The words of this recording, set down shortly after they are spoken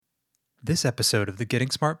This episode of the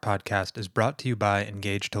Getting Smart podcast is brought to you by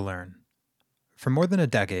Engage to Learn. For more than a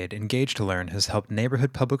decade, Engage to Learn has helped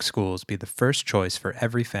neighborhood public schools be the first choice for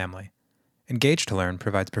every family. Engage to Learn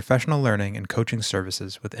provides professional learning and coaching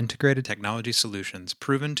services with integrated technology solutions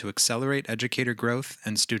proven to accelerate educator growth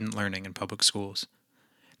and student learning in public schools.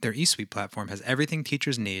 Their eSuite platform has everything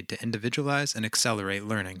teachers need to individualize and accelerate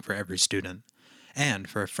learning for every student, and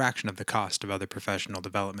for a fraction of the cost of other professional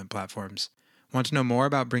development platforms. Want to know more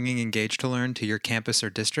about bringing Engage to Learn to your campus or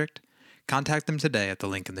district? Contact them today at the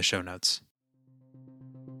link in the show notes.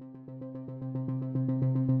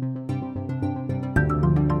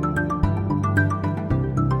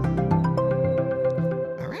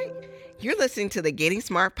 All right. You're listening to the Getting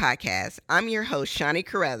Smart podcast. I'm your host, Shawnee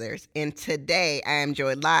Carruthers, and today I am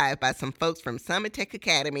joined live by some folks from Summit Tech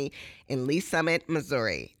Academy in Lee Summit,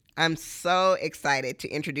 Missouri. I'm so excited to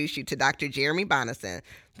introduce you to Dr. Jeremy Bonison,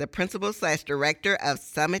 the principal/director of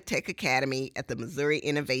Summit Tech Academy at the Missouri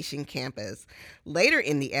Innovation Campus. Later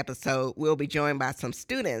in the episode, we'll be joined by some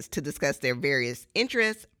students to discuss their various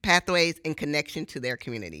interests, pathways, and connection to their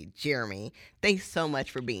community. Jeremy, thanks so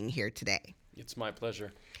much for being here today. It's my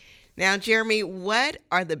pleasure. Now, Jeremy, what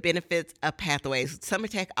are the benefits of pathways?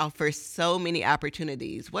 Summit Tech offers so many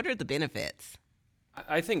opportunities. What are the benefits?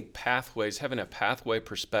 I think pathways, having a pathway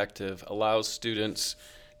perspective, allows students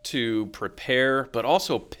to prepare, but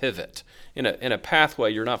also pivot. In a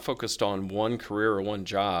pathway, you're not focused on one career or one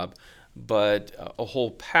job, but a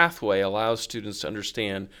whole pathway allows students to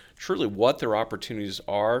understand truly what their opportunities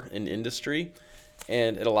are in industry,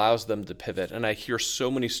 and it allows them to pivot. And I hear so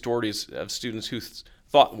many stories of students who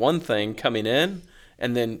thought one thing coming in,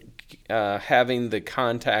 and then having the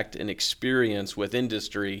contact and experience with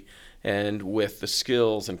industry and with the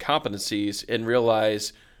skills and competencies, and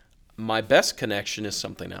realize my best connection is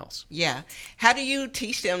something else. Yeah. How do you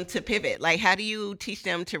teach them to pivot? Like, how do you teach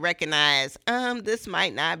them to recognize, this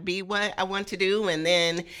might not be what I want to do? And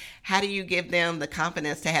then how do you give them the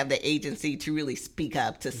confidence to have the agency to really speak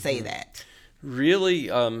up to say that? Really,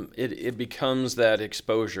 it becomes that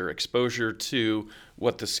exposure to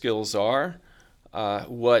what the skills are,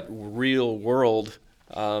 what real world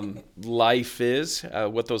life is,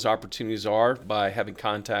 what those opportunities are, by having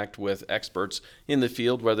contact with experts in the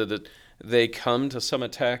field, whether that they come to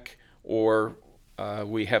Summit Tech or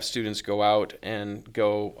we have students go out and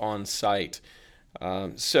go on site.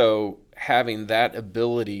 So having that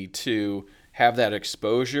ability to have that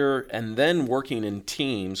exposure, and then working in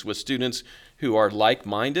teams with students who are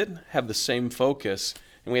like-minded, have the same focus.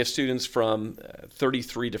 And we have students from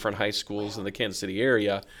 33 different high schools in the Kansas City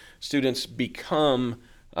area. Students become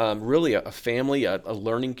really a family, a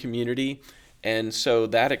learning community. And so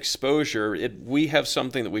that exposure, we have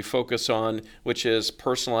something that we focus on, which is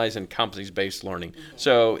personalized and competency-based learning.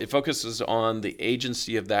 So it focuses on the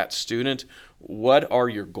agency of that student. What are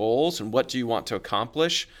your goals and what do you want to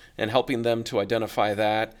accomplish? And helping them to identify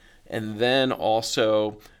that. And then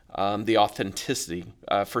also the authenticity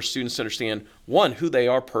for students to understand, one, who they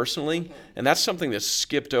are personally. And that's something that's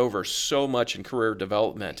skipped over so much in career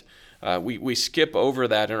development. We skip over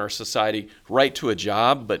that in our society right to a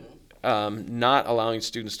job, but not allowing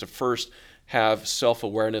students to first have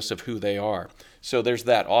self-awareness of who they are. So there's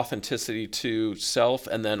that authenticity to self,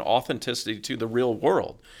 and then authenticity to the real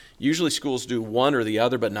world. Usually schools do one or the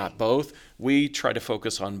other, but not both. We try to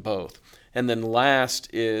focus on both. And then last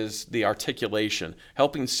is the articulation,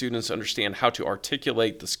 helping students understand how to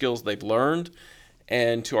articulate the skills they've learned,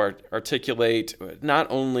 and to articulate not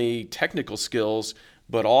only technical skills,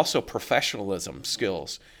 but also professionalism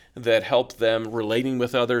skills that help them relating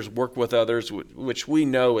with others, work with others, which we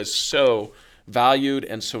know is so valued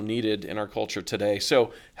and so needed in our culture today.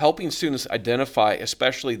 So helping students identify,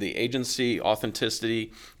 especially the agency,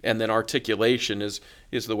 authenticity, and then articulation is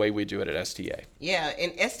the way we do it at STA. Yeah,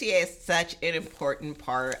 and STA is such an important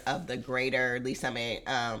part of the greater Lee Summit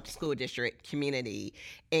School District community.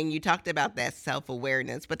 And you talked about that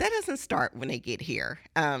self-awareness, but that doesn't start when they get here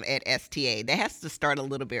at STA. That has to start a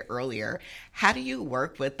little bit earlier. How do you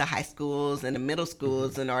work with the high schools and the middle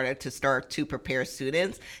schools in order to start to prepare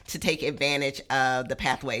students to take advantage of the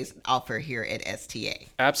pathways offered here at STA?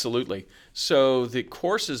 Absolutely. So the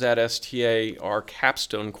courses at STA are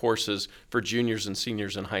capstone courses for juniors and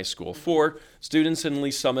seniors in high school. For students in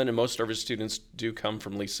Lee Summit, and most of our students do come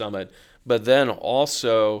from Lee Summit, but then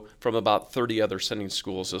also from about 30 other sending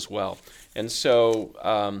schools as well. And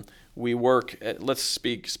so we work, let's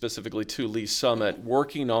speak specifically to Lee Summit,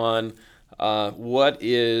 working on what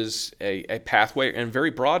is a pathway, and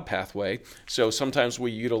very broad pathway. So sometimes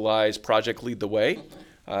we utilize Project Lead the Way,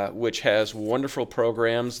 which has wonderful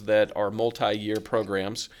programs that are multi-year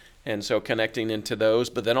programs. And so connecting into those,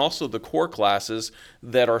 but then also the core classes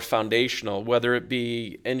that are foundational, whether it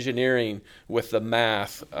be engineering with the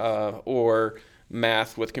math, or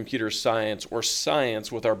math with computer science, or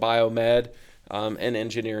science with our biomed, and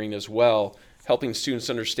engineering as well, helping students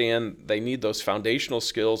understand they need those foundational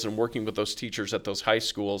skills and working with those teachers at those high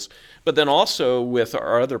schools, but then also with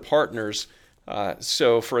our other partners.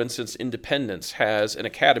 So for instance, Independence has an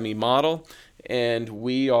academy model, and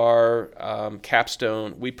we are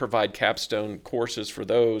capstone. We provide capstone courses for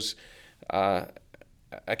those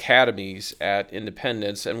academies at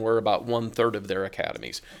Independence, and we're about 1/3 of their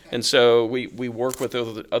academies. Okay. And so we work with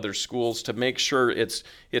other schools to make sure it's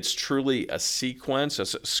truly a sequence, a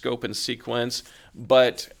scope and sequence,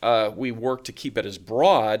 but we work to keep it as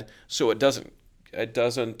broad so it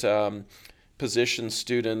doesn't position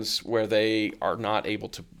students where they are not able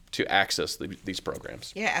to access these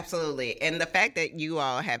programs. Yeah, absolutely. And the fact that you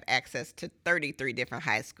all have access to 33 different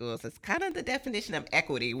high schools is kind of the definition of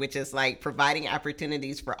equity, which is like providing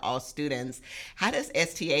opportunities for all students. How does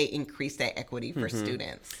STA increase that equity for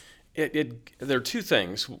students? There are two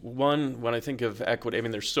things. One, when I think of equity, I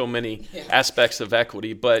mean, there's so many aspects of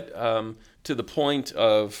equity, but to the point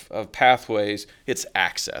of pathways, it's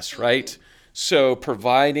access, right? So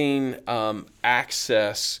providing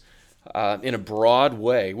access in a broad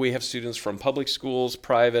way. We have students from public schools,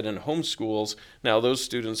 private, and home schools. Now, those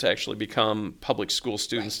students actually become public school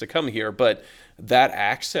students to come here, but that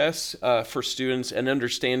access for students and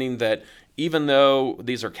understanding that even though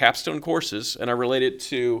these are capstone courses, and I relate it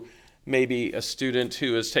to maybe a student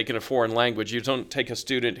who is taking a foreign language, you don't take a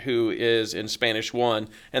student who is in Spanish 1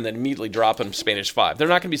 and then immediately drop them Spanish 5. They're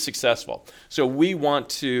not going to be successful. So we want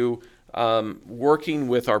to, working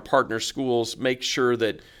with our partner schools, make sure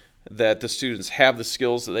that the students have the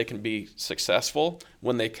skills that they can be successful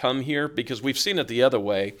when they come here, because we've seen it the other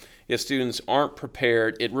way. If students aren't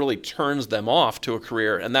prepared, it really turns them off to a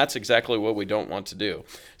career, and that's exactly what we don't want to do.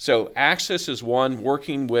 So access is one,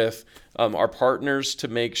 working with our partners to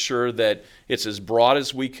make sure that it's as broad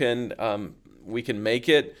as we can make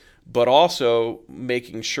it, but also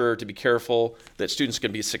making sure to be careful that students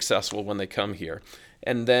can be successful when they come here.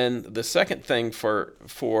 And then the second thing for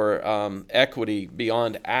equity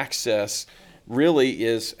beyond access really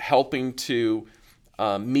is helping to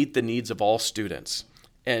meet the needs of all students.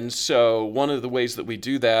 And so one of the ways that we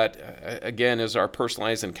do that, again, is our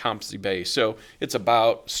personalized and competency-based. So it's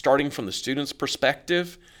about starting from the student's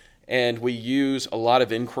perspective, and we use a lot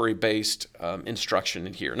of inquiry-based instruction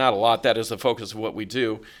in here. Not a lot, that is the focus of what we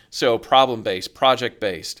do. So problem-based,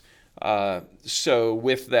 project-based. So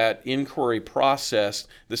with that inquiry process,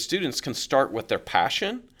 the students can start with their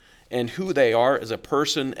passion and who they are as a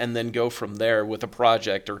person, and then go from there with a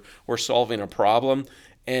project or solving a problem.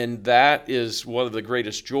 And that is one of the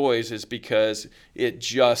greatest joys, is because it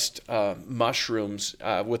just mushrooms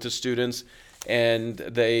with the students, and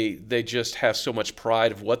they just have so much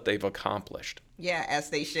pride of what they've accomplished. Yeah, as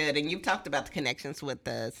they should. And you've talked about the connections with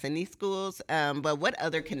the Sydney schools, but what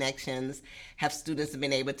other connections have students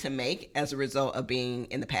been able to make as a result of being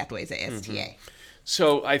in the pathways at STA? Mm-hmm.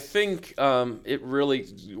 So I think it really,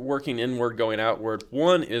 working inward, going outward,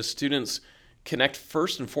 one is students connect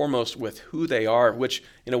first and foremost with who they are, which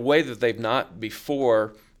in a way that they've done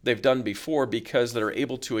before, because they're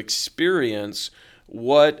able to experience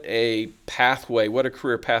what a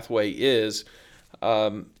career pathway is,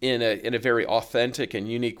 in a very authentic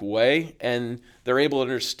and unique way, and they're able to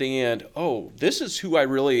understand, oh, this is who I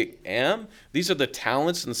really am. These are the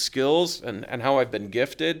talents and skills and how I've been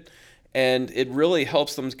gifted, and it really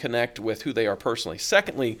helps them connect with who they are personally.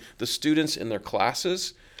 Secondly, the students in their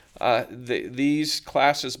classes. These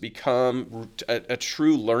classes become a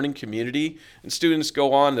true learning community, and students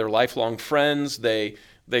go on, they're lifelong friends. They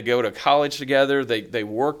go to college together. They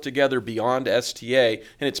work together beyond STA,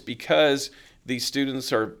 and it's because these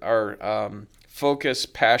students are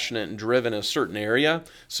focused, passionate, and driven in a certain area,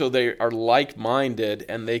 so they are like-minded,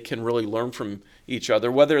 and they can really learn from each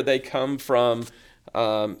other. Whether they come from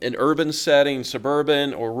an urban setting,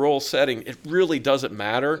 suburban, or rural setting, it really doesn't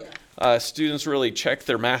matter. Students really check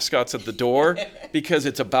their mascots at the door because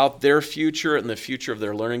it's about their future and the future of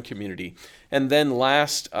their learning community. And then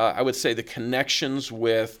last, I would say the connections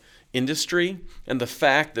with industry, and the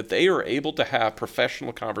fact that they are able to have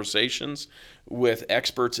professional conversations with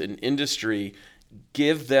experts in industry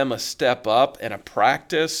give them a step up and a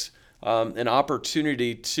practice, an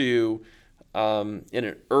opportunity to, in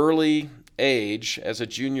an early age, as a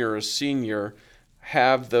junior or a senior,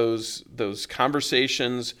 have those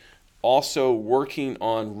conversations, also working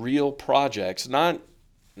on real projects, not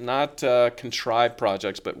contrived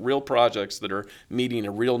projects, but real projects that are meeting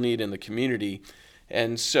a real need in the community.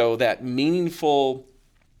 And so that meaningful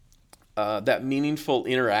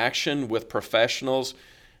interaction with professionals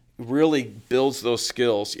really builds those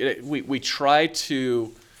skills. We try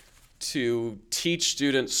to teach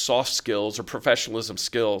students soft skills or professionalism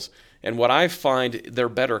skills, and what I find, they're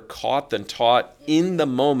better caught than taught in the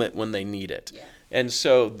moment when they need it. Yeah. And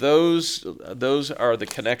so those are the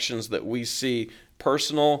connections that we see,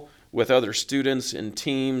 personal with other students and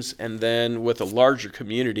teams, and then with a larger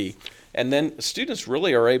community. And then students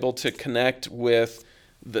really are able to connect with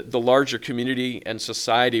the larger community and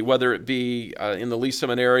society, whether it be in the Lee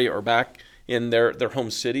Summit area or back in their home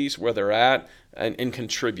cities where they're at, and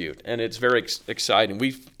contribute. And it's very exciting.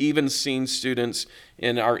 We've even seen students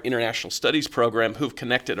in our international studies program who've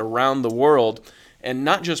connected around the world, and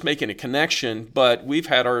not just making a connection, but we've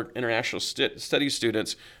had our international studies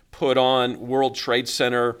students put on World Trade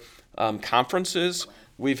Center conferences.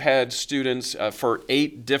 We've had students for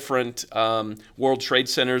 8 different World Trade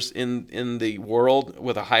Centers in the world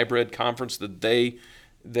with a hybrid conference that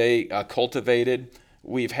they cultivated.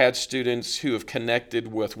 We've had students who have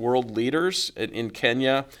connected with world leaders in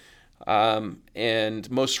Kenya.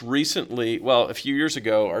 And most recently, a few years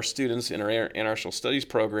ago, our students in our international studies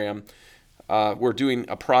program were doing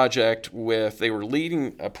a project they were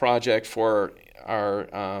leading a project for our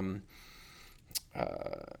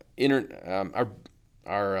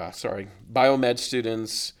biomed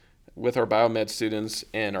students, with our biomed students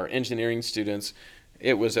and our engineering students.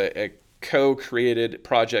 It was a co-created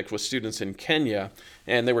project with students in Kenya,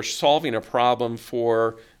 and they were solving a problem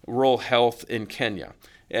for rural health in Kenya.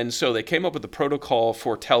 And so they came up with a protocol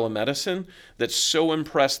for telemedicine that so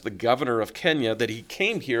impressed the governor of Kenya that he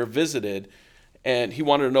came here, visited, and he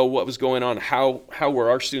wanted to know what was going on, how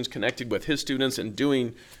were our students connected with his students and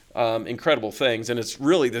doing incredible things. And it's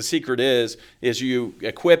really, the secret is you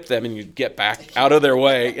equip them and you get back out of their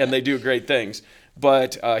way, and they do great things.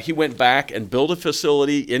 But he went back and built a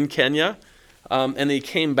facility in Kenya, and he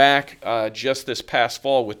came back just this past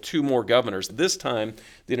fall with 2 more governors. This time,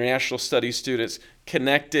 the international studies students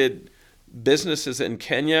connected businesses in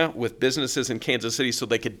Kenya with businesses in Kansas City so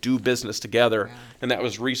they could do business together, and that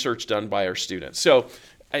was research done by our students. So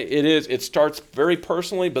it starts very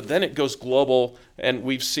personally, but then it goes global, and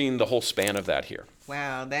we've seen the whole span of that here.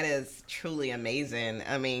 Wow, that is truly amazing.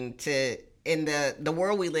 I mean, in the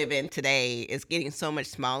world we live in today is getting so much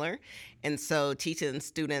smaller, and so teaching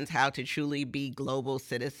students how to truly be global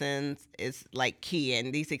citizens is like key.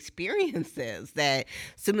 And these experiences that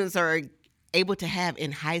students are able to have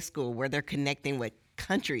in high school, where they're connecting with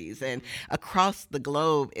countries and across the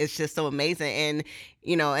globe, is just so amazing. And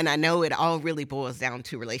and I know it all really boils down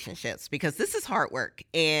to relationships, because this is hard work,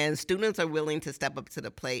 and students are willing to step up to the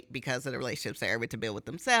plate because of the relationships they're able to build with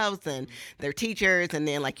themselves and their teachers. And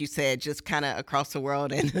then, like you said, just kind of across the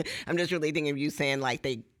world. And I'm just really thinking of you saying like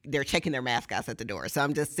they're checking their mascots at the door. So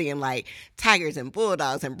I'm just seeing like tigers and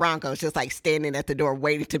bulldogs and broncos just like standing at the door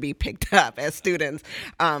waiting to be picked up as students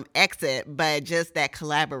exit. But just that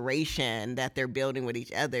collaboration that they're building with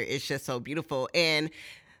each other is just so beautiful. And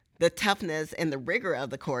the toughness and the rigor of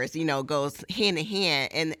the course, goes hand in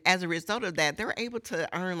hand. And as a result of that, they're able to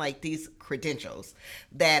earn like these credentials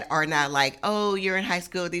that are not like, oh, you're in high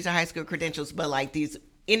school, these are high school credentials, but like these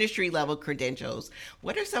industry level credentials.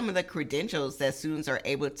 What are some of the credentials that students are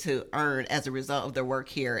able to earn as a result of their work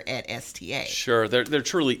here at STA? Sure, they're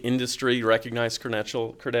truly industry recognized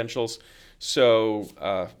credentials.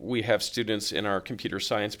 So we have students in our computer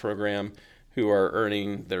science program who are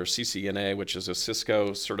earning their CCNA, which is a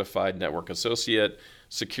Cisco Certified Network Associate,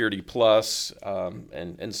 Security Plus,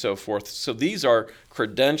 and so forth. So these are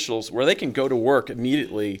credentials where they can go to work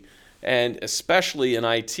immediately, and especially in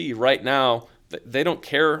IT right now, they don't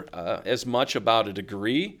care as much about a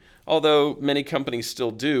degree, although many companies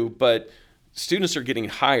still do, but students are getting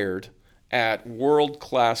hired at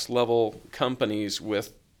world-class level companies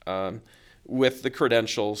with the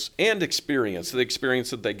credentials and experience, the experience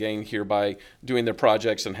that they gain here by doing their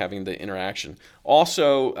projects and having the interaction.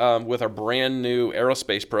 Also, with our brand new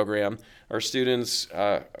aerospace program, our students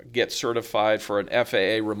get certified for an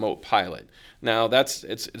FAA remote pilot. Now, it's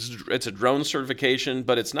a drone certification,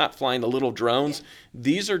 but it's not flying the little drones.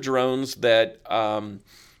 These are drones that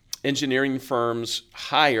engineering firms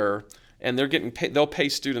hire, and they're getting paid. They'll pay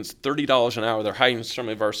students $30 an hour. They're hiring some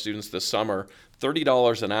of our students this summer,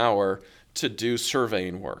 $30 an hour to do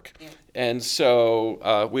surveying work. Yeah. And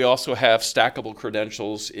so we also have stackable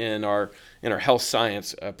credentials in our health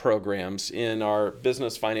science programs. In our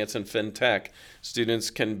business, finance, and fintech,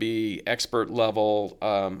 students can be expert level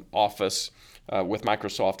office with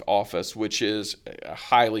Microsoft Office, which is a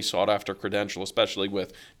highly sought after credential, especially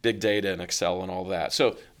with big data and Excel and all that.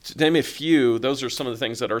 So to name a few, those are some of the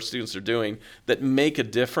things that our students are doing that make a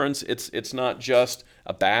difference. It's not just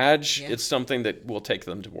a badge. It's something that will take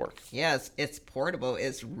them to work. Yes, it's portable,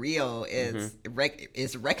 it's real,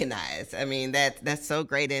 it's recognized. I mean, that's so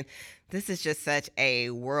great. And this is just such a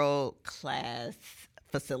world-class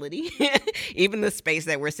facility. Even the space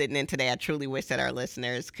that we're sitting in today, I truly wish that our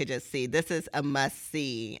listeners could just see. This is a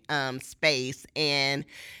must-see space, and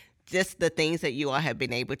just the things that you all have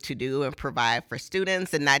been able to do and provide for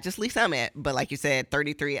students, and not just Lee Summit, but like you said,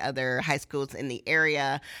 33 other high schools in the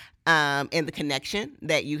area, and the connection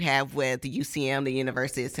that you have with the UCM, the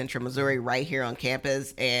University of Central Missouri, right here on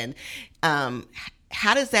campus. And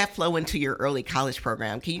how does that flow into your early college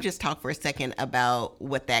program? Can you just talk for a second about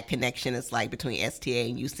what that connection is like between STA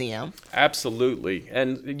and UCM? Absolutely.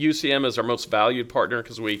 And UCM is our most valued partner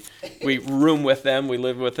because we room with them. We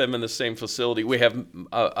live with them in the same facility. We have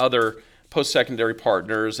other post-secondary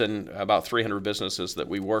partners and about 300 businesses that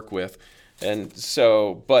we work with. And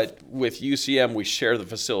so, but with UCM, we share the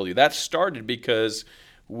facility. That started because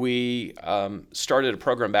we started a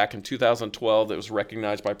program back in 2012 that was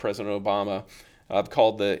recognized by President Obama,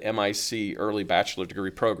 called the MIC Early Bachelor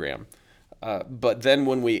Degree Program. But then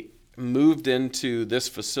when we moved into this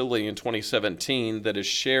facility in 2017 that is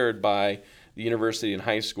shared by the university and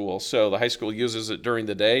high school, so the high school uses it during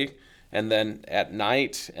the day, and then at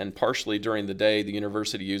night and partially during the day, the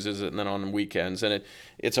university uses it, and then on weekends. And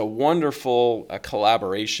it's a wonderful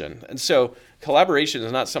collaboration. And so collaboration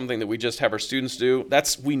is not something that we just have our students do.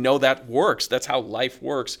 We know that works. That's how life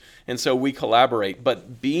works. And so we collaborate.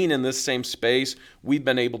 But being in this same space, we've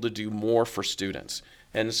been able to do more for students.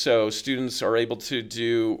 And so students are able to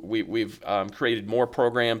do, we've created more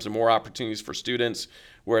programs and more opportunities for students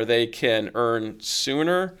where they can earn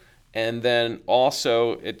sooner, and then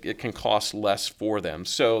also it can cost less for them.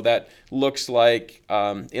 So that looks like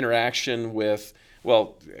interaction with,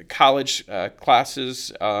 college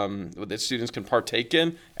classes that students can partake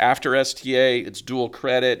in after STA. It's dual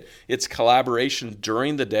credit. It's collaboration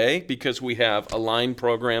during the day because we have aligned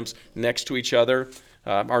programs next to each other.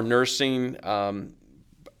 Our nursing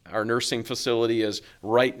facility is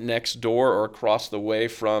right next door or across the way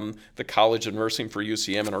from the College of Nursing for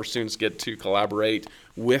UCM, and our students get to collaborate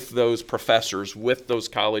with those professors, with those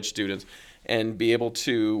college students, and be able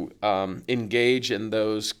to engage in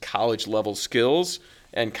those college-level skills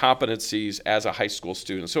and competencies as a high school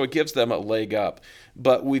student. So it gives them a leg up.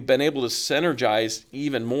 But we've been able to synergize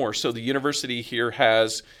even more. So the university here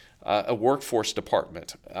has a workforce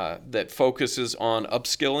department that focuses on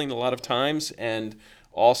upskilling a lot of times and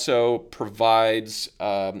also provides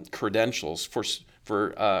credentials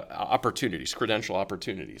for opportunities, credential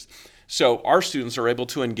opportunities. So our students are able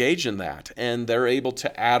to engage in that, and they're able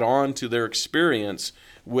to add on to their experience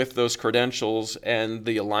with those credentials and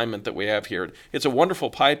the alignment that we have here. It's a wonderful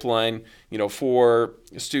pipeline, for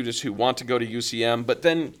students who want to go to UCM, but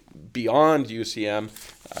then beyond UCM,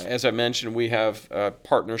 as I mentioned, we have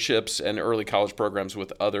partnerships and early college programs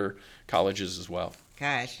with other colleges as well.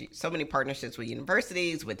 Gosh, so many partnerships with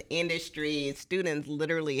universities, with industry. Students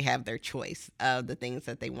literally have their choice of the things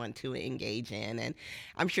that they want to engage in. And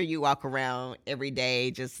I'm sure you walk around every day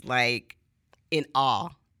just like in awe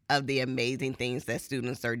of the amazing things that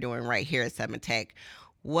students are doing right here at Summit Tech.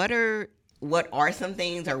 What are some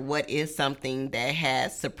things, or what is something that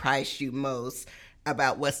has surprised you most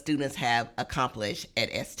about what students have accomplished at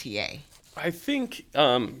STA? I think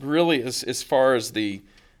really as far as the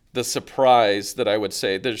surprise that I would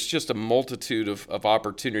say, there's just a multitude of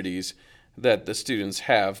opportunities that the students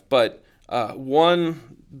have. But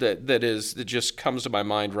one that just comes to my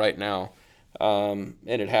mind right now, and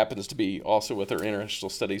it happens to be also with our international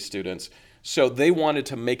studies students. So they wanted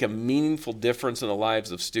to make a meaningful difference in the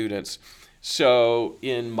lives of students. So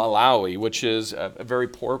in Malawi, which is a very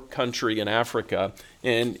poor country in Africa,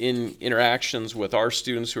 and in interactions with our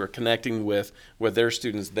students who are connecting with their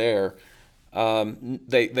students there,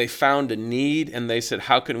 they found a need, and they said,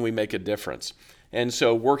 how can we make a difference? And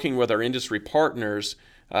so working with our industry partners,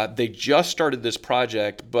 they just started this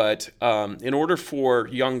project, but in order for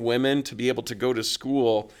young women to be able to go to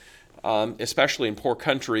school, especially in poor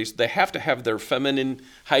countries, they have to have their feminine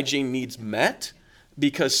hygiene needs met,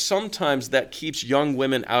 because sometimes that keeps young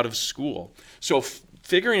women out of school. So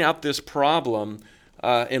figuring out this problem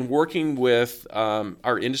and working with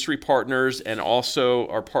our industry partners and also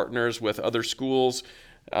our partners with other schools,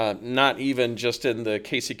 not even just in the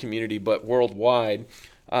Casey community, but worldwide,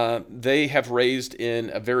 they have raised in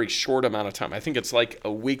a very short amount of time. I think it's like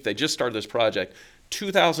a week. They just started this project,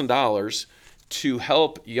 $2,000 to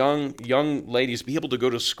help young ladies be able to go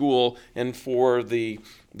to school, and for the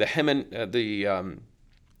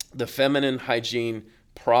feminine hygiene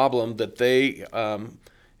problem that they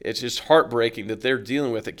it's just heartbreaking that they're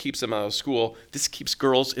dealing with. It keeps them out of school. This keeps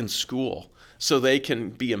girls in school so they can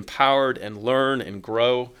be empowered and learn and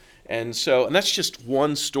grow. And that's just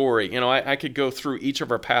one story. I could go through each of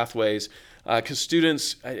our pathways because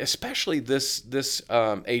students, especially this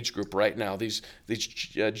age group right now, these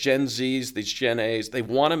Gen Zs, these Gen As, they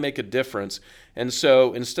want to make a difference. And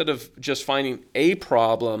so instead of just finding a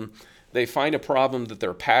problem, they find a problem that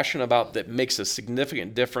they're passionate about that makes a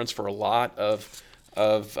significant difference for a lot of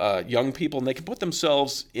young people, and they can put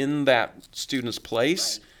themselves in that student's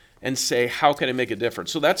place and say, how can I make a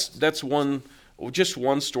difference? So that's just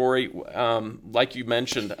one story. Like you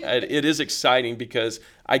mentioned, it is exciting because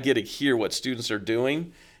I get to hear what students are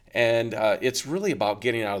doing, and it's really about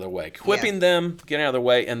getting out of their way, equipping them, getting out of their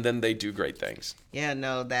way, and then they do great things. Yeah,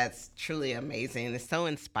 no, that's truly amazing. It's so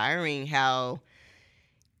inspiring how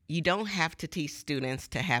you don't have to teach students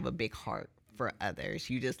to have a big heart for others.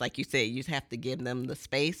 You just, like you said, you just have to give them the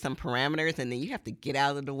space, some parameters, and then you have to get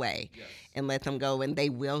out of the way and let them go, and they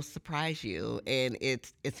will surprise you. And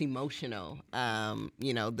it's emotional,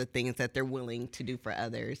 the things that they're willing to do for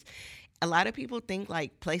others. A lot of people think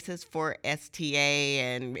like places for STA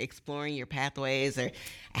and exploring your pathways, or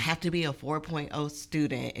I have to be a 4.0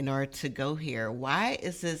 student in order to go here. Why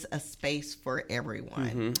is this a space for everyone?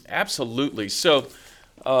 Mm-hmm. Absolutely. So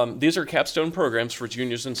these are capstone programs for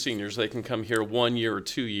juniors and seniors. They can come here 1 year or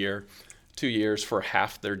 2 years for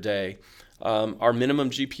half their day. Our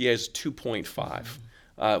minimum GPA is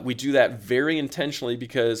 2.5. We do that very intentionally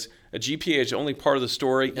because a GPA is only part of the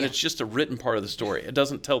story, and it's just a written part of the story. It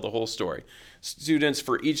doesn't tell the whole story. Students,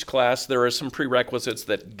 for each class, there are some prerequisites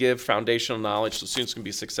that give foundational knowledge so students can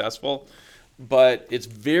be successful. But it's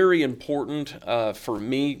very important for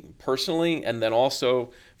me personally, and then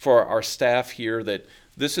also for our staff here, that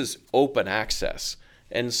this is open access.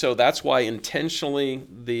 And so that's why intentionally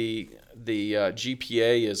the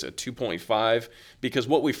GPA is a 2.5, because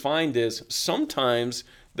what we find is sometimes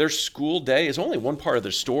their school day is only one part of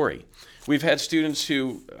their story. We've had students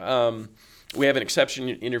who, we have an exception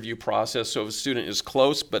interview process, so if a student is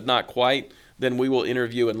close but not quite, then we will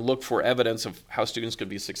interview and look for evidence of how students could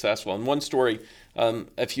be successful. And one story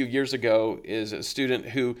a few years ago is a student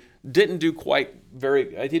who didn't do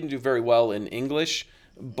very well in English,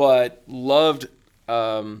 but loved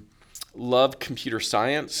computer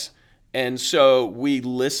science. And so we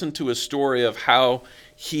listened to a story of how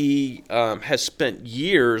he has spent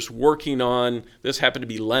years working on, this happened to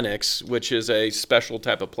be Linux, which is a special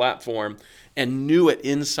type of platform, and knew it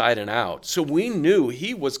inside and out. So we knew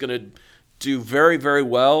he was going to do very, very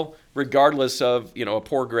well, regardless of a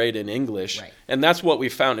poor grade in English. Right. And that's what we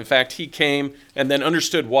found. In fact, he came and then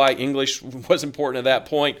understood why English was important at that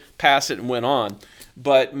point, passed it, and went on.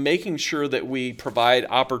 But making sure that we provide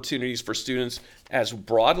opportunities for students as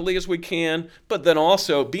broadly as we can, but then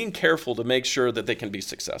also being careful to make sure that they can be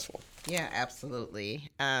successful. Yeah, absolutely.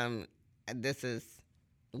 This is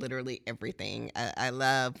literally everything. I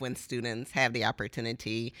love when students have the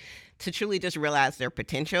opportunity to truly just realize their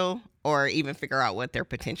potential, or even figure out what their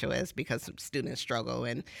potential is, because students struggle.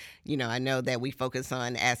 And, I know that we focus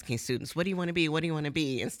on asking students, what do you want to be? What do you want to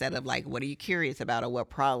be? Instead of like, what are you curious about, or what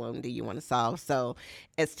problem do you want to solve? So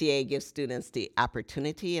STA gives students the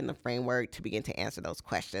opportunity and the framework to begin to answer those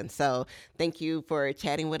questions. So thank you for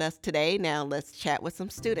chatting with us today. Now let's chat with some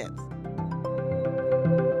students.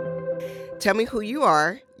 Tell me who you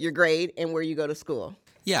are, your grade, and where you go to school.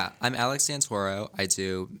 Yeah, I'm Alex Santoro. I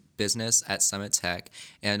do business at Summit Tech,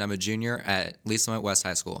 and I'm a junior at Lee Summit West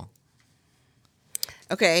High School.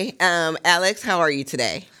 Okay, Alex, how are you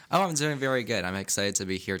today? Oh, I'm doing very good. I'm excited to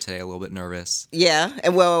be here today, a little bit nervous. Yeah,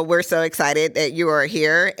 and well, we're so excited that you are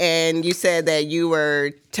here. And you said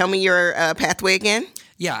that tell me your pathway again.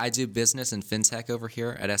 Yeah, I do business and fintech over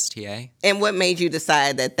here at STA. And what made you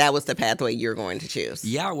decide that was the pathway you're going to choose?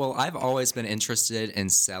 Yeah, well, I've always been interested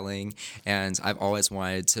in selling, and I've always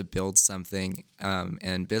wanted to build something,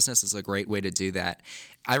 and business is a great way to do that.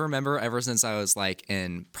 I remember ever since I was like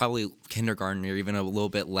in probably kindergarten or even a little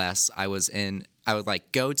bit less, I would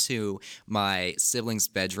like go to my siblings'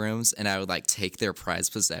 bedrooms and I would like take their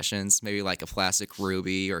prized possessions, maybe like a plastic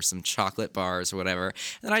ruby or some chocolate bars or whatever. And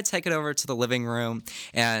then I'd take it over to the living room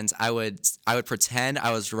and I would pretend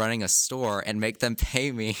I was running a store and make them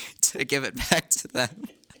pay me to give it back to them.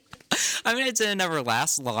 I mean, it didn't ever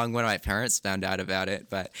last long when my parents found out about it,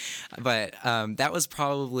 but that was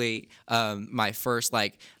probably my first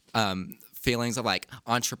feelings of like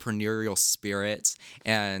entrepreneurial spirit,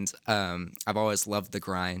 and I've always loved the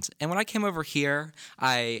grind. And when I came over here,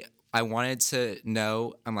 I wanted to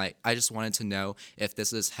know, I just wanted to know if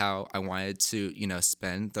this is how I wanted to,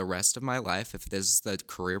 spend the rest of my life, if this is the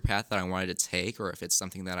career path that I wanted to take, or if it's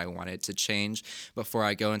something that I wanted to change before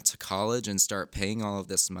I go into college and start paying all of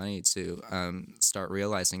this money to start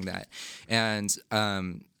realizing that.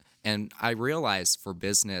 And I realized for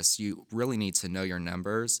business, you really need to know your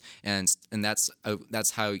numbers, and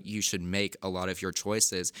that's how you should make a lot of your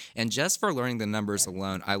choices. And just for learning the numbers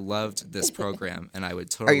alone, I loved this program, and I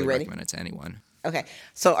would totally recommend it to anyone. Okay.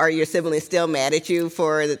 So are your siblings still mad at you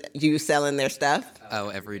for you selling their stuff? Oh,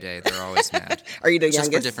 every day. They're always mad. Are you the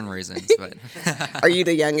youngest? Just for different reasons, but Are you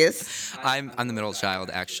the youngest? I'm the middle child,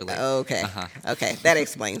 actually. Okay. Okay. That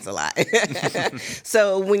explains a lot.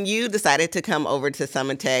 So when you decided to come over to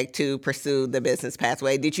Summit Tech to pursue the business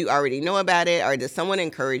pathway, did you already know about it, or did someone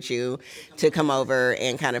encourage you to come over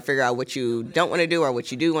and kind of figure out what you don't want to do or what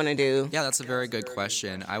you do want to do? Yeah, that's a very good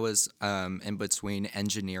question. I was in between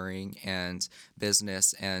engineering and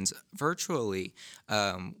business, and virtually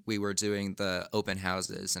we were doing the open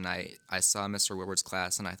houses, and I saw Mr. Woodward's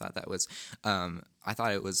class, and I thought it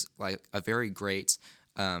was like a very great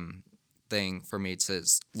thing for me to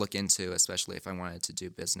look into, especially if I wanted to do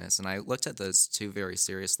business. And I looked at those two very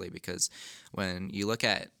seriously, because when you look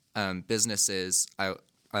at businesses, like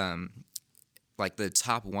the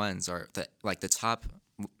top ones are the top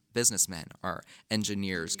businessmen are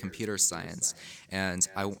engineers, computer science, and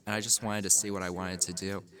I just wanted to see what I wanted to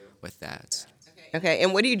do with that. Okay,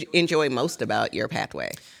 and what do you enjoy most about your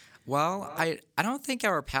pathway? Well, I don't think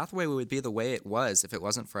our pathway would be the way it was if it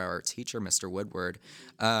wasn't for our teacher, Mr. Woodward.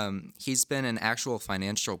 He's been an actual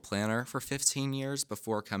financial planner for 15 years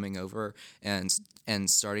before coming over and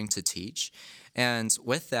starting to teach. And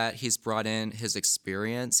with that, he's brought in his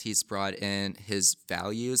experience, he's brought in his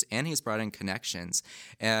values, and he's brought in connections.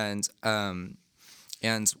 And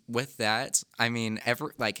with that, I mean,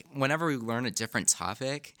 whenever we learn a different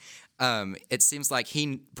topic, it seems like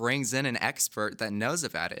he brings in an expert that knows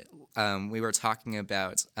about it. We were talking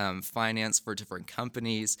about finance for different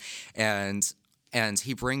companies, and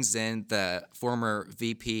he brings in the former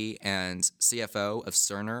VP and CFO of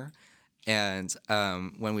Cerner. And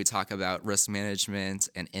when we talk about risk management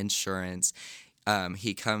and insurance,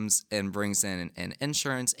 he comes and brings in an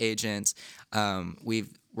insurance agent. We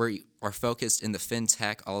are focused in the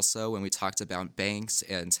fintech also. When we talked about banks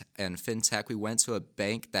and fintech, we went to a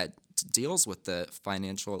bank that deals with the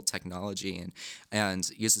financial technology and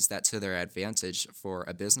uses that to their advantage for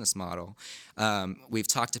a business model. We've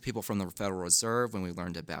talked to people from the Federal Reserve when we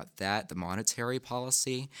learned about that, the monetary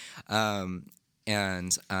policy, and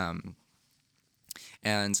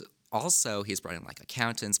also he's brought in like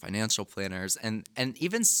accountants, financial planners, and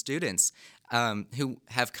even students who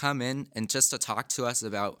have come in and just to talk to us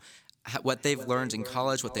about what they've learned in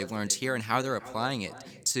college, what they've learned here, and how they're applying it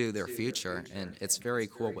to their future. And it's very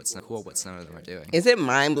cool what some of them are doing. Is it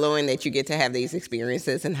mind-blowing that you get to have these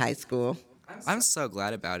experiences in high school? I'm so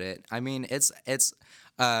glad about it. I mean, it's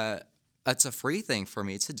a free thing for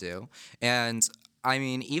me to do. And I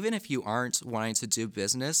mean, even if you aren't wanting to do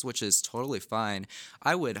business, which is totally fine,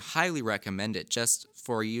 I would highly recommend it just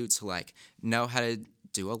for you to know how to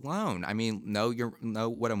do a loan. I mean, know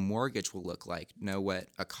what a mortgage will look like, know what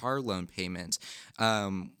a car loan payment,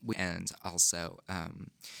 and also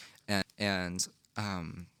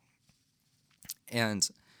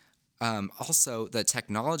also the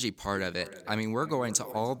technology part of it. I mean, we're going to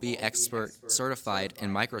all be expert certified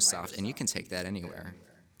in Microsoft, and you can take that anywhere.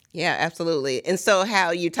 Yeah, absolutely. And so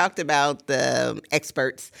how you talked about the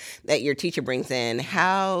experts that your teacher brings in,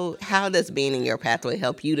 how does being in your pathway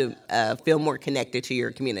help you to feel more connected to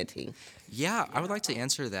your community? Yeah, I would like to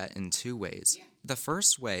answer that in two ways. The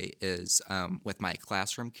first way is with my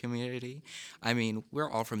classroom community. I mean,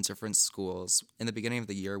 we're all from different schools. In the beginning of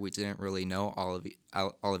the year, we didn't really know all of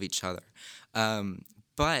each other.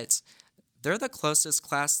 But they're the closest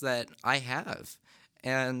class that I have.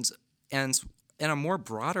 And in a more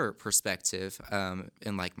broader perspective,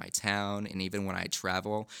 in my town and even when I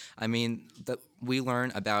travel, I mean, we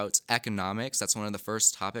learn about economics. That's one of the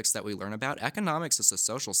first topics that we learn about. Economics is a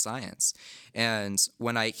social science, and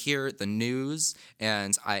when I hear the news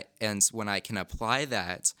and when I can apply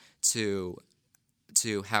that to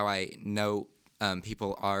how I know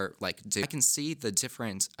people are I can see the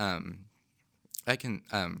different.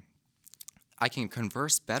 I can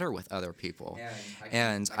converse better with other people,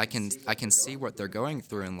 and I can see what they're going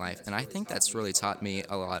through in life, and I think that's really taught me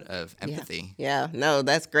a lot of empathy. Yeah, no,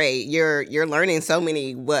 that's great. You're learning so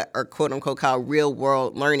many what are quote unquote called real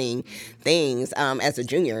world learning things as a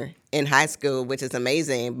junior in high school, which is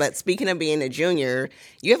amazing. But speaking of being a junior,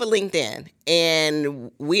 you have a LinkedIn,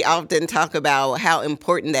 and we often talk about how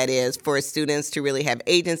important that is for students to really have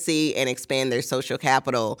agency and expand their social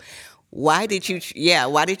capital. Why did you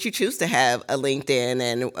choose to have a LinkedIn,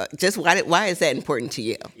 and just why is that important to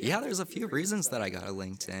you? Yeah, there's a few reasons that I got a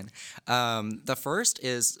LinkedIn. The first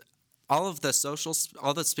is all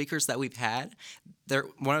the speakers that we've had,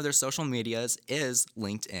 one of their social medias is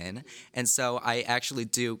LinkedIn, and so I actually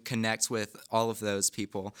do connect with all of those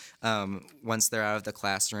people once they're out of the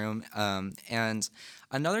classroom. And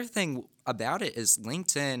another thing about it is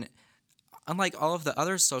LinkedIn, unlike all of the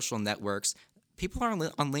other social networks, people are on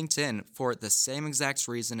LinkedIn for the same exact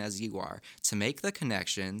reason as you are, to make the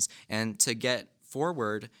connections and to get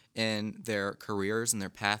forward in their careers and their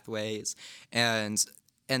pathways. And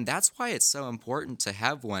that's why it's so important to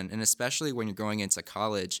have one, and especially when you're going into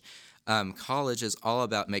college. College is all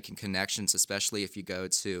about making connections, especially if you go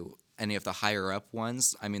to any of the higher up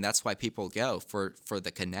ones. I mean, that's why people go for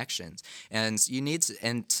the connections, and you need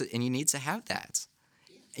to have that.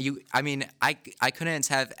 I couldn't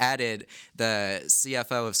have added the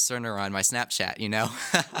CFO of Cerner on my Snapchat, you know?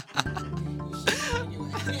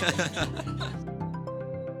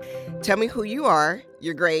 Tell me who you are,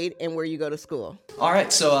 your grade, and where you go to school. All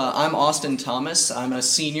right, so I'm Austin Thomas. I'm a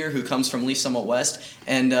senior who comes from Lee Summit West,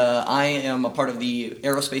 and I am a part of the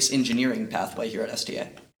aerospace engineering pathway here at STA.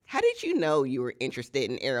 How did you know you were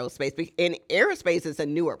interested in aerospace? And aerospace is a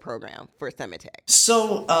newer program for Summit Tech.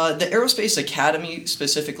 So the Aerospace Academy,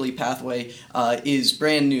 specifically pathway, is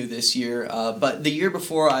brand new this year. But the year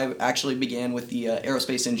before, I actually began with the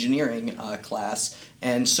aerospace engineering class.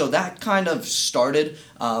 And so that kind of started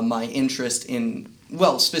my interest in,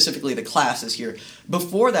 well, specifically the classes here.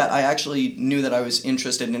 Before that, I actually knew that I was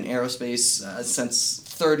interested in aerospace since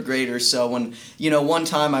third grade or so, when, one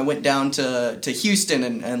time I went down to Houston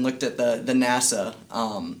and looked at the NASA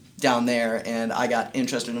down there, and I got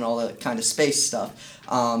interested in all the kind of space stuff.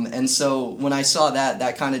 And so when I saw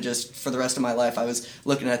that kind of just, for the rest of my life, I was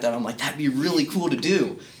looking at that, I'm like, that'd be really cool to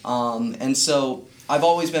do. And so I've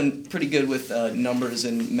always been pretty good with numbers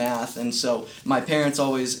and math, and so my parents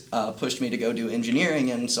always pushed me to go do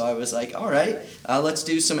engineering, and so I was like, all right, let's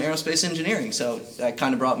do some aerospace engineering. So that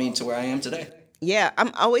kind of brought me to where I am today. Yeah,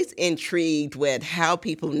 I'm always intrigued with how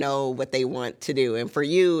people know what they want to do. And for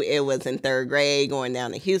you, it was in third grade, going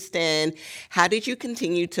down to Houston. How did you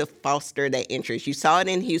continue to foster that interest? You saw it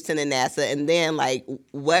in Houston and NASA, and then,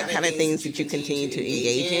 what kind of things did you continue to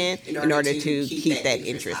engage in order to keep that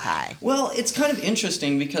interest high? Well, it's kind of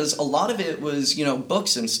interesting because a lot of it was,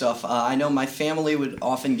 books and stuff. I know my family would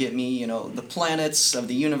often get me, the planets of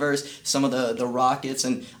the universe, some of the rockets,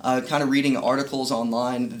 and kind of reading articles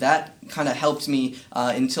online. That kind of helped me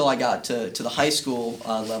until I got to the high school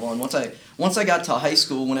level. And once I got to high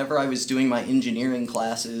school, whenever I was doing my engineering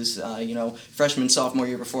classes, freshman, sophomore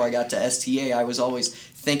year before I got to STA, I was always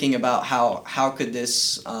thinking about how could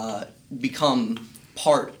this become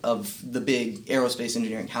part of the big aerospace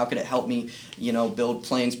engineering? How could it help me, build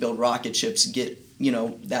planes, build rocket ships, get,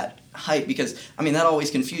 that hype? Because, that always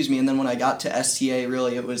confused me. And then when I got to STA,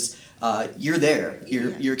 really, it was, you're there,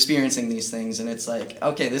 you're experiencing these things, and it's like,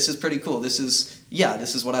 okay, this is pretty cool. This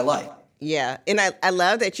is what I like. Yeah, and I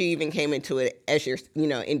love that you even came into it as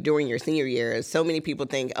during your senior years. So many people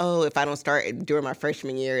think, oh, if I don't start during my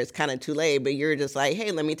freshman year, it's kind of too late. But you're just like,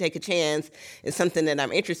 hey, let me take a chance. It's something that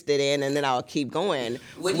I'm interested in, and then I'll keep going.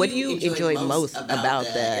 What do you enjoy most about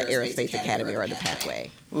the Aerospace Academy or the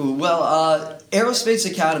pathway? Ooh, well, Aerospace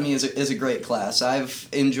Academy is a great class. I've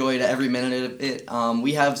enjoyed every minute of it.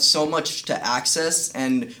 We have so much to access,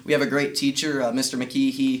 and we have a great teacher, Mr.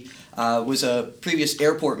 McKee. He was a previous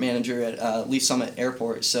airport manager at Lee Summit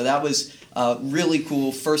Airport, so that was a really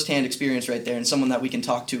cool first-hand experience right there, and someone that we can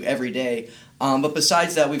talk to every day. But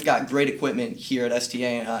besides that, we've got great equipment here at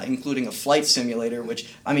STA, including a flight simulator,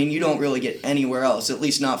 which, you don't really get anywhere else, at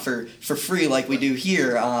least not for free like we do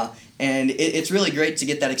here. And it's really great to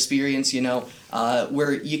get that experience,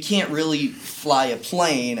 where you can't really fly a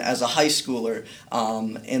plane as a high schooler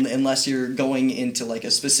unless you're going into like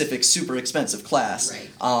a specific super expensive class.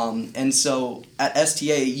 Right. And so at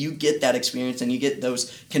STA, you get that experience and you get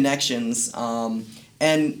those connections.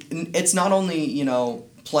 And it's not only,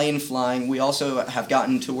 plane flying, we also have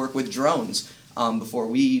gotten to work with drones. Before.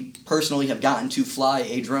 We personally have gotten to fly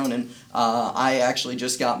a drone, and I actually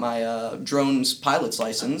just got my drones pilot's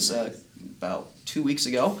license about 2 weeks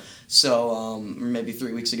ago. So maybe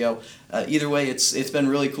 3 weeks ago. Either way, it's been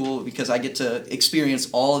really cool because I get to experience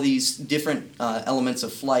all of these different elements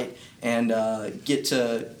of flight and get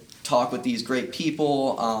to talk with these great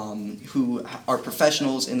people who are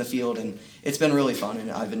professionals in the field, and it's been really fun, and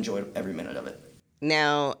I've enjoyed every minute of it.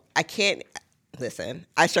 Now, I can't listen.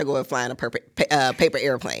 I struggle with flying a paper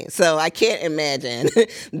airplane, so I can't imagine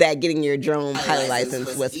that getting your drone pilot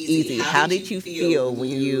license was easy. How did you feel when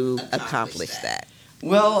you accomplished that?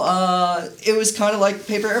 Well, it was kind of like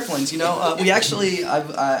paper airplanes, you know. We actually,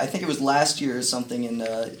 I think it was last year or something in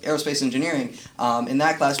aerospace engineering. In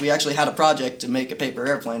that class, we actually had a project to make a paper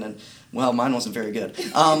airplane, and well, mine wasn't very good.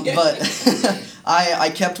 But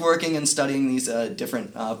I kept working and studying these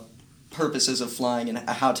different purposes of flying and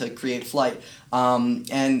how to create flight.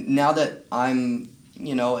 And now that I'm,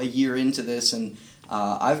 a year into this, and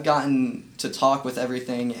I've gotten to talk with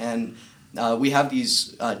everything, and we have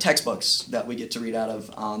these textbooks that we get to read out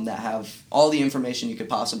of that have all the information you could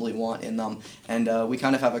possibly want in them. And we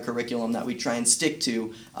kind of have a curriculum that we try and stick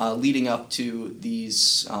to leading up to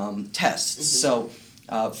these tests. Mm-hmm.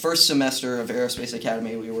 So first semester of Aerospace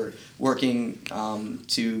Academy, we were working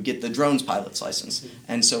to get the drones pilot's license. Mm-hmm.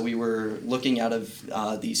 And so we were looking out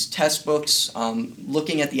of these test books,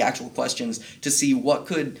 looking at the actual questions to see what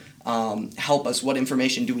could help us, what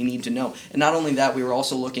information do we need to know. And not only that, we were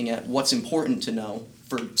also looking at what's important to know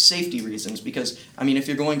for safety reasons, because, if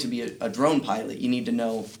you're going to be a drone pilot, you need to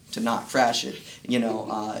know to not crash it,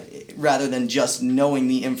 rather than just knowing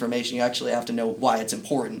the information, you actually have to know why it's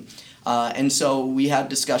important. And so we had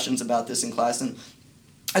discussions about this in class, and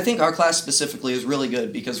I think our class specifically is really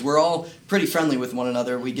good because we're all pretty friendly with one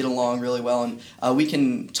another. We get along really well, and we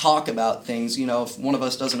can talk about things. If one of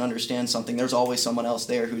us doesn't understand something, there's always someone else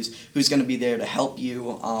there who's going to be there to help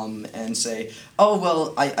you and say, oh,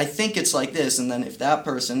 well, I think it's like this. And then if that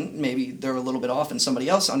person, maybe they're a little bit off and somebody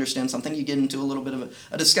else understands something, you get into a little bit of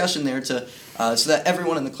a discussion there so that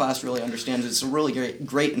everyone in the class really understands. It's a really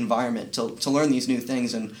great environment to learn these new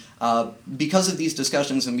things. And because of these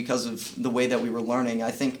discussions and because of the way that we were learning,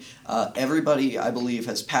 I think everybody, I believe,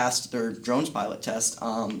 has passed their drones pilot test.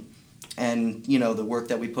 And, the work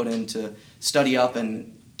that we put in to study up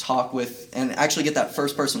and talk with and actually get that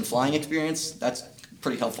first-person flying experience, that's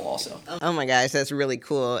pretty helpful also. Oh my gosh, that's really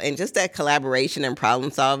cool. And just that collaboration and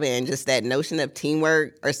problem solving and just that notion of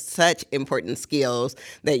teamwork are such important skills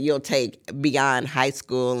that you'll take beyond high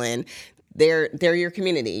school, and they're your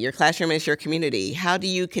community. Your classroom is your community. How do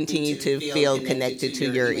you continue to feel connected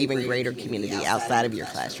to your even greater community outside of your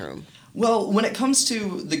classroom? Well, when it comes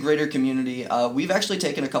to the greater community, we've actually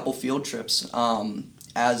taken a couple field trips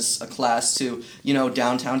as a class to,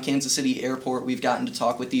 downtown Kansas City Airport. We've gotten to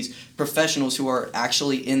talk with these professionals who are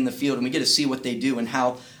actually in the field, and we get to see what they do and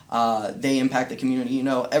how they impact the community.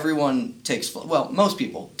 Everyone most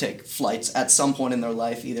people take flights at some point in their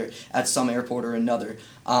life, either at some airport or another.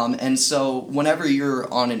 And so whenever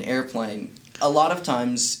you're on an airplane, a lot of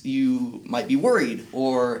times you might be worried,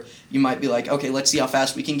 or you might be like, okay, let's see how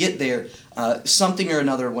fast we can get there, something or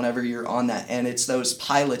another whenever you're on that. And it's those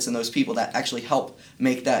pilots and those people that actually help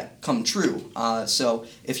make that come true. So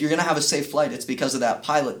if you're going to have a safe flight, it's because of that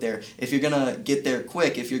pilot there. If you're going to get there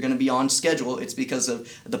quick, if you're going to be on schedule, it's because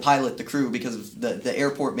of the pilot, the crew, because of the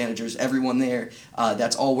airport managers, everyone there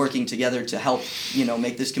that's all working together to help,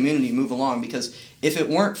 make this community move along. Because if it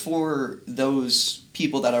weren't for those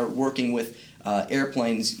people that are working with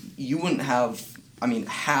airplanes, you wouldn't have,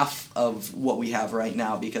 half of what we have right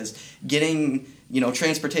now, because getting,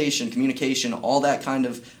 transportation, communication, all that kind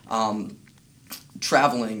of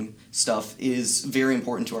traveling stuff is very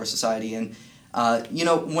important to our society. And,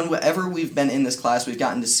 whenever we've been in this class, we've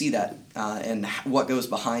gotten to see that and what goes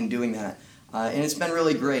behind doing that. And it's been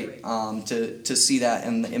really great to see that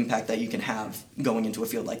and the impact that you can have going into a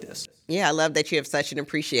field like this. Yeah, I love that you have such an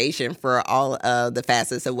appreciation for all of the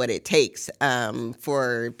facets of what it takes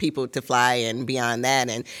for people to fly and beyond that.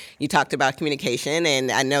 And you talked about communication,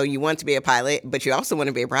 and I know you want to be a pilot, but you also want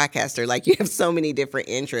to be a broadcaster. Like, you have so many different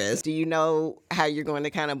interests. Do you know how you're going to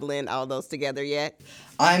kind of blend all those together yet?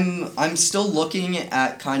 I'm still looking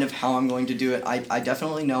at kind of how I'm going to do it. I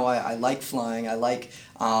definitely know I like flying. I like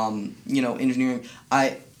engineering.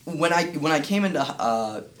 When I came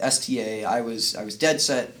into STA, I was dead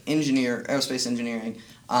set aerospace engineering.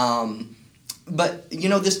 But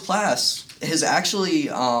this class has actually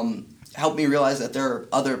helped me realize that there are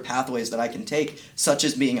other pathways that I can take, such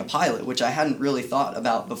as being a pilot, which I hadn't really thought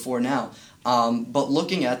about before now. But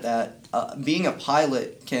looking at that, being a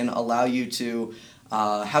pilot can allow you to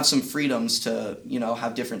have some freedoms to,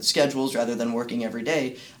 have different schedules rather than working every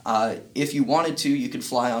day. If you wanted to, you could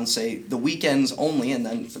fly on, say, the weekends only, and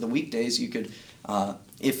then for the weekdays you could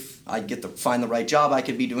if I get to find the right job, I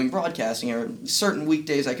could be doing broadcasting, or certain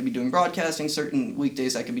weekdays I could be doing broadcasting, certain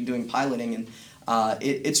weekdays I could be doing piloting, and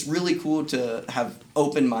it's really cool to have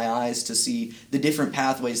opened my eyes to see the different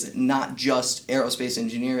pathways, that not just aerospace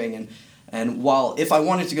engineering, and while if I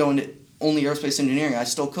wanted to go into only aerospace engineering, I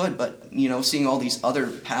still could, but seeing all these other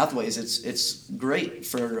pathways, it's great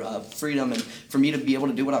for freedom and for me to be able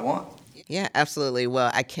to do what I want. Yeah, absolutely. Well,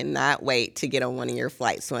 I cannot wait to get on one of your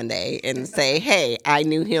flights one day and say, hey, I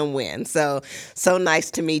knew him when. So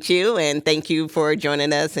nice to meet you, and thank you for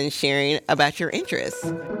joining us and sharing about your interests.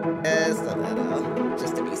 Just a little,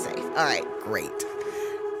 just to be safe. All right, great.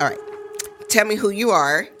 All right. Tell me who you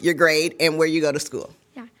are, your grade, and where you go to school.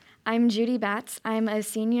 Yeah, I'm Judy Batts. I'm a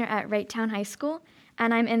senior at Wrighttown High School,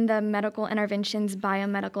 and I'm in the Medical Interventions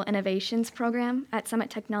Biomedical Innovations program at Summit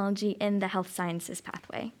Technology in the Health Sciences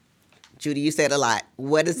pathway. Judy, you said a lot.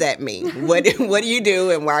 What does that mean? What do you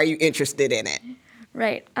do, and why are you interested in it?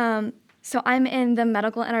 Right. So I'm in the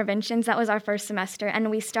medical interventions. That was our first semester,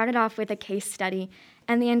 and we started off with a case study.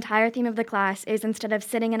 And the entire theme of the class is, instead of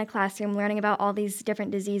sitting in a classroom learning about all these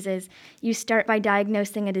different diseases, you start by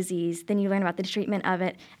diagnosing a disease, then you learn about the treatment of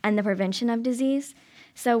it and the prevention of disease.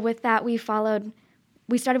 So with that, we started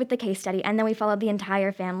with the case study, and then we followed the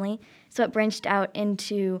entire family. So it branched out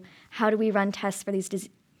into how do we run tests for these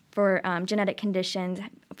for genetic conditions,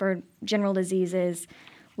 for general diseases.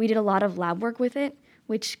 We did a lot of lab work with it,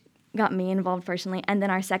 which got me involved personally. And then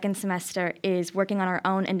our second semester is working on our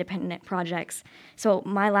own independent projects. So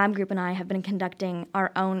my lab group and I have been conducting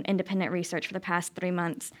our own independent research for the past 3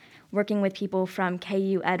 months, working with people from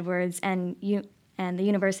KU Edwards and the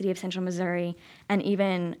University of Central Missouri, and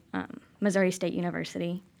even Missouri State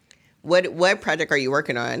University. What project are you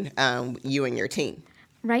working on, you and your team?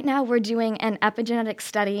 Right now, we're doing an epigenetic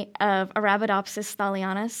study of Arabidopsis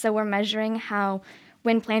thaliana. So we're measuring how,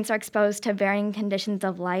 when plants are exposed to varying conditions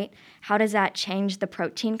of light, how does that change the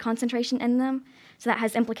protein concentration in them? So that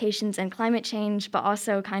has implications in climate change, but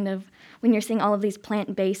also kind of when you're seeing all of these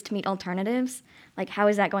plant-based meat alternatives, like how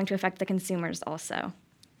is that going to affect the consumers also?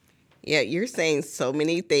 Yeah, you're saying so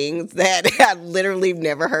many things that I literally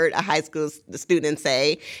never heard a high school student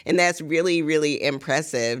say, and that's really, really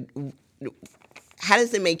impressive. How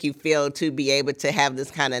does it make you feel to be able to have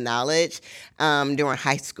this kind of knowledge during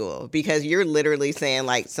high school? Because you're literally saying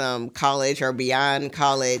like some college or beyond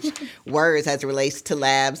college words as it relates to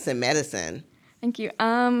labs and medicine. Thank you.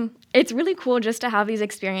 It's really cool just to have these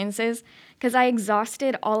experiences, because I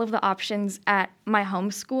exhausted all of the options at my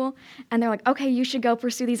home school, and they're like, okay, you should go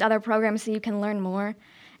pursue these other programs so you can learn more.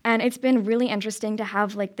 And it's been really interesting to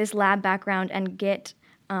have like this lab background and get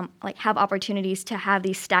have opportunities to have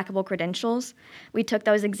these stackable credentials. We took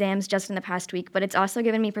those exams just in the past week, but it's also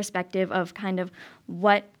given me perspective of kind of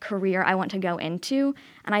what career I want to go into.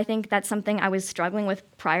 And I think that's something I was struggling with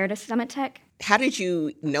prior to Summit Tech. How did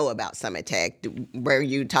you know about Summit Tech? Were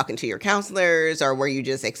you talking to your counselors, or were you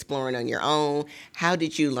just exploring on your own? How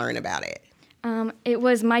did you learn about it? It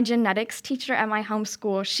was my genetics teacher at my home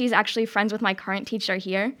school. She's actually friends with my current teacher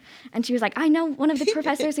here. And she was like, I know one of the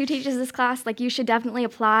professors who teaches this class. Like, you should definitely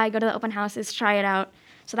apply, go to the open houses, try it out.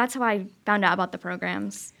 So that's how I found out about the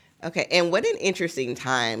programs. Okay, and what an interesting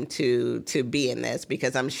time to be in this,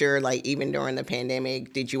 because I'm sure, like, even during the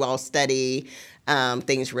pandemic, did you all study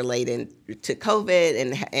things related to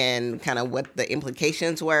COVID and kind of what the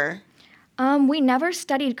implications were? We never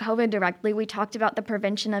studied COVID directly. We talked about the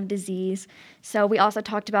prevention of disease. So we also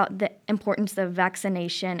talked about the importance of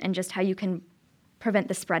vaccination and just how you can prevent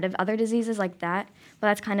the spread of other diseases like that. But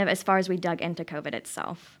that's kind of as far as we dug into COVID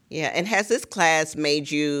itself. Yeah, and has this class made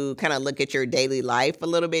you kind of look at your daily life a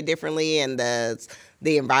little bit differently, and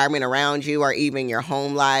the environment around you, or even your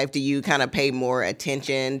home life? Do you kind of pay more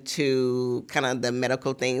attention to kind of the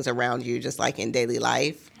medical things around you, just like in daily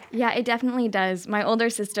life? Yeah, it definitely does. My older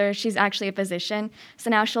sister, she's actually a physician. So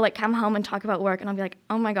now she'll like come home and talk about work, and I'll be like,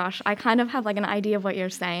 oh my gosh, I kind of have like an idea of what you're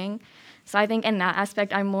saying. So I think in that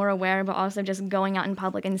aspect, I'm more aware, but also just going out in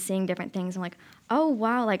public and seeing different things. I'm like, oh,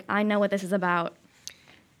 wow, like I know what this is about.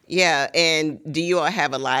 Yeah, and do you all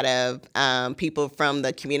have a lot of people from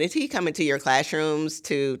the community coming to your classrooms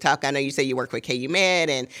to talk? I know you say you work with KU Med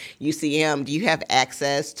and UCM. Do you have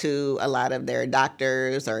access to a lot of their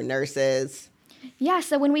doctors or nurses? Yeah,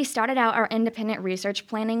 so when we started out our independent research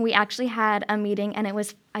planning, we actually had a meeting, and it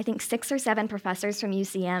was, I think, 6 or 7 professors from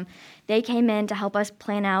UCM. They came in to help us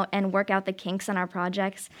plan out and work out the kinks on our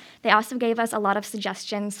projects. They also gave us a lot of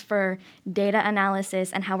suggestions for data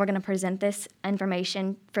analysis and how we're going to present this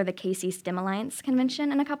information for the KC STEM Alliance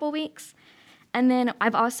convention in a couple weeks. And then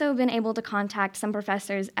I've also been able to contact some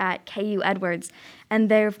professors at KU Edwards, and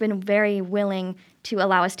they've been very willing to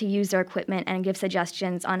allow us to use their equipment and give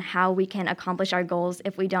suggestions on how we can accomplish our goals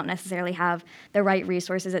if we don't necessarily have the right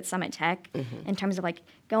resources at Summit Tech in terms of like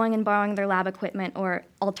going and borrowing their lab equipment or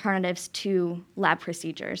alternatives to lab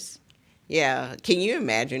procedures. Yeah. Can you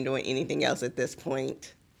imagine doing anything else at this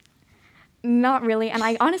point? Not really. And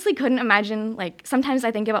I honestly couldn't imagine, like, sometimes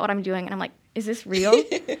I think about what I'm doing and I'm like, is this real?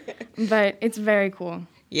 But it's very cool.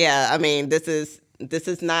 Yeah, I mean, this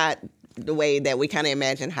is not the way that we kind of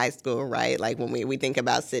imagine high school, right? Like when we think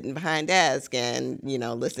about sitting behind desk and,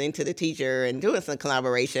 listening to the teacher and doing some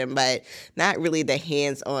collaboration, but not really the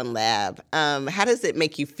hands-on lab. How does it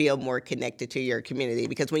make you feel more connected to your community?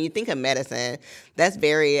 Because when you think of medicine,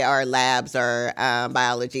 our labs are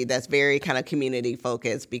biology, that's very kind of community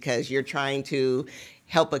focused because you're trying to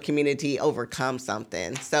help a community overcome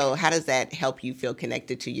something. So how does that help you feel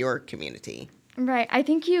connected to your community? Right. I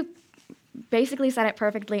think you basically said it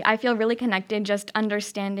perfectly. I feel really connected just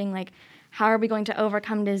understanding, like, how are we going to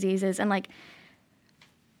overcome diseases? And, like,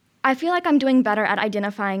 I feel like I'm doing better at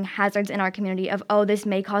identifying hazards in our community of, this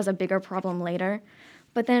may cause a bigger problem later.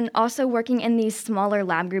 But then also working in these smaller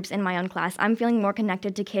lab groups in my own class, I'm feeling more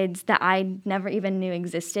connected to kids that I never even knew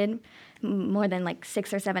existed more than like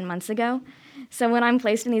 6 or 7 months ago. So when I'm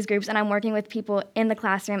placed in these groups and I'm working with people in the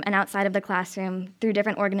classroom and outside of the classroom through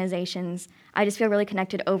different organizations, I just feel really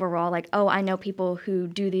connected overall, like, I know people who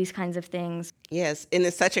do these kinds of things. Yes, and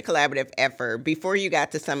it's such a collaborative effort. Before you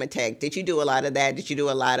got to Summit Tech, did you do a lot of that? Did you do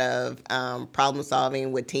a lot of problem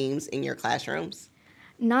solving with teams in your classrooms?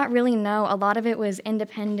 Not really, no. A lot of it was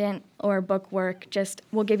independent or book work, just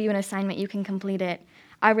we'll give you an assignment, you can complete it.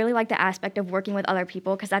 I really like the aspect of working with other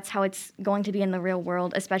people because that's how it's going to be in the real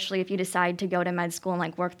world, especially if you decide to go to med school and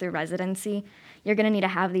like work through residency. You're going to need to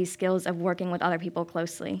have these skills of working with other people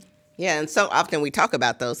closely. Yeah, and so often we talk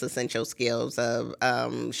about those essential skills of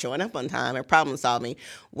showing up on time and problem solving.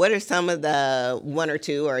 What are some of the one or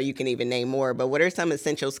two, or you can even name more, but what are some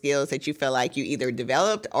essential skills that you feel like you either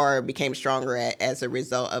developed or became stronger at as a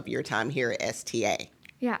result of your time here at STA?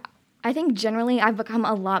 Yeah, I think generally I've become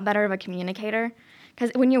a lot better of a communicator.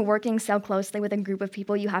 Because when you're working so closely with a group of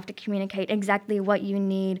people, you have to communicate exactly what you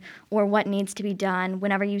need or what needs to be done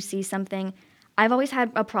whenever you see something. I've always had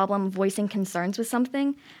a problem voicing concerns with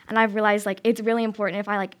something, and I've realized like it's really important if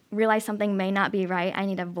I like realize something may not be right, I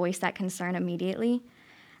need to voice that concern immediately.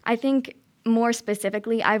 I think more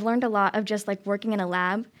specifically, I've learned a lot of just like working in a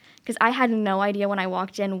lab because I had no idea when I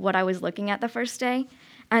walked in what I was looking at the first day.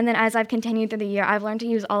 And then as I've continued through the year, I've learned to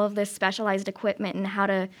use all of this specialized equipment and how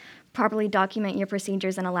to properly document your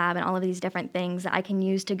procedures in a lab and all of these different things that I can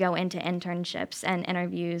use to go into internships and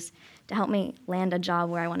interviews to help me land a job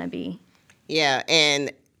where I want to be. Yeah,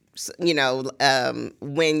 and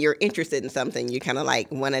when you're interested in something, you kind of like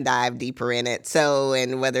want to dive deeper in it. So,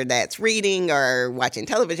 and whether that's reading or watching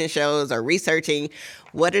television shows or researching,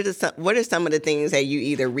 what are some of the things that you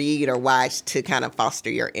either read or watch to kind of foster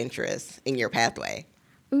your interest in your pathway?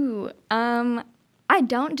 I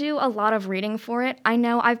don't do a lot of reading for it. I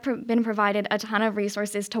know I've been provided a ton of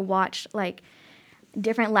resources to watch, like,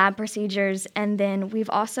 different lab procedures, and then we've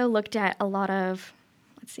also looked at a lot of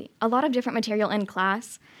different material in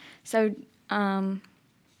class. So, sorry,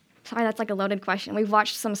 that's like a loaded question. We've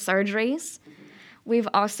watched some surgeries. We've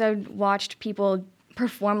also watched people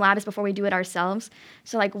perform labs before we do it ourselves.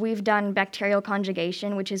 So, like, we've done bacterial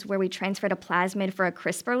conjugation, which is where we transferred a plasmid for a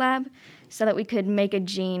CRISPR lab so that we could make a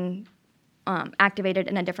gene activated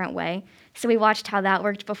in a different way. So we watched how that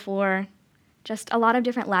worked before, just a lot of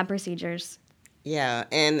different lab procedures. Yeah,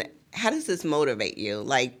 and how does this motivate you?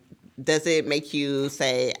 Like, does it make you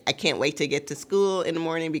say, I can't wait to get to school in the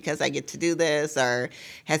morning because I get to do this? Or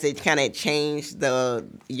has it kind of changed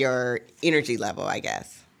your energy level, I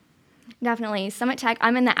guess? Definitely. Summit Tech,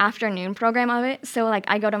 I'm in the afternoon program of it. So, like,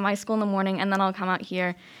 I go to my school in the morning and then I'll come out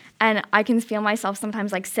here. And I can feel myself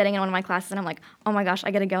sometimes like sitting in one of my classes and I'm like, oh my gosh,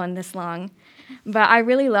 I gotta go in this long. But I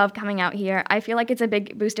really love coming out here. I feel like it's a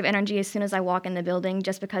big boost of energy as soon as I walk in the building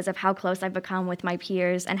just because of how close I've become with my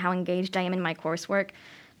peers and how engaged I am in my coursework.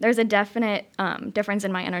 There's a definite difference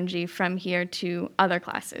in my energy from here to other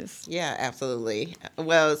classes. Yeah, absolutely.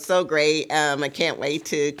 Well, it's so great. I can't wait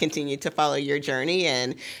to continue to follow your journey,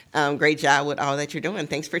 and great job with all that you're doing.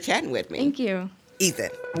 Thanks for chatting with me. Thank you.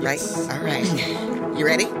 Ethan, right? Yes. All right. You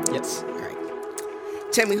ready? Yes. All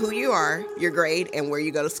right. Tell me who you are, your grade, and where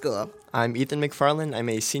you go to school. I'm Ethan McFarland. I'm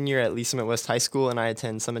a senior at Lee Summit West High School, and I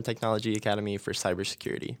attend Summit Technology Academy for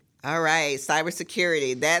cybersecurity. All right,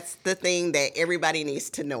 cybersecurity. That's the thing that everybody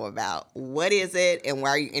needs to know about. What is it, and why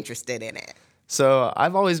are you interested in it? So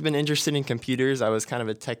I've always been interested in computers. I was kind of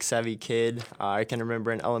a tech-savvy kid. I can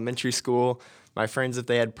remember in elementary school, my friends, if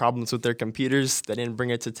they had problems with their computers, they didn't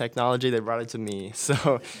bring it to technology, they brought it to me.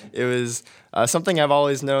 So it was something I've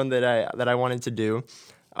always known that I wanted to do.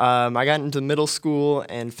 I got into middle school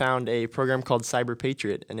and found a program called Cyber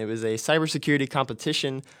Patriot, and it was a cybersecurity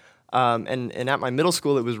competition. And at my middle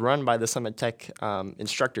school, it was run by the Summit Tech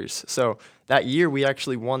instructors. So that year, we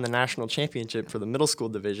actually won the national championship for the middle school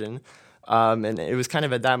division. And it was kind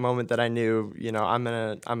of at that moment that I knew, I'm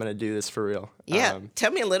gonna do this for real. Yeah,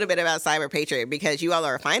 tell me a little bit about Cyber Patriot, because you all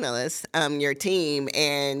are finalists, your team,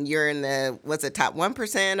 and you're in the top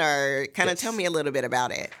 1%, or kind of tell me a little bit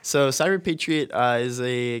about it. So Cyber Patriot is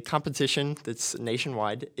a competition that's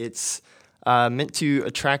nationwide. It's meant to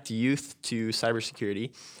attract youth to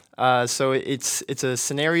cybersecurity. So it's a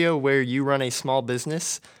scenario where you run a small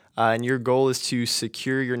business, and your goal is to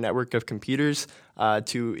secure your network of computers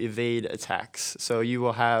to evade attacks. So you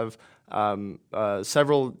will have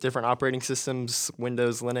several different operating systems,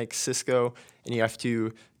 Windows, Linux, Cisco, and you have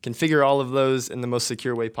to configure all of those in the most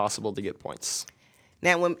secure way possible to get points.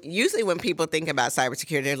 Now, usually when people think about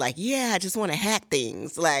cybersecurity, they're like, yeah, I just want to hack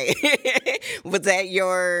things. Like, was that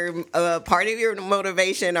your part of your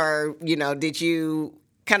motivation, or, did you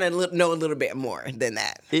kind of know a little bit more than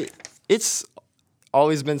that? It's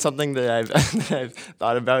always been something that I've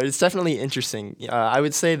thought about. It's definitely interesting. I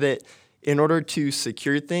would say that in order to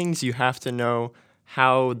secure things, you have to know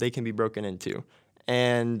how they can be broken into.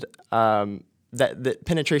 And that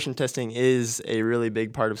penetration testing is a really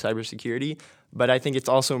big part of cybersecurity, but I think it's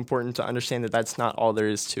also important to understand that that's not all there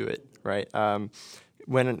is to it, right?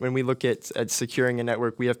 When we look at securing a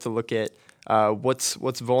network, we have to look at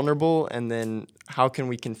what's vulnerable, and then how can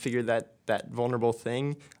we configure that vulnerable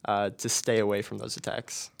thing to stay away from those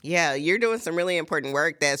attacks. Yeah, you're doing some really important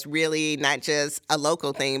work that's really not just a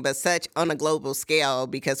local thing, but such on a global scale,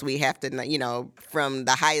 because we have to, from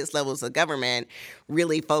the highest levels of government,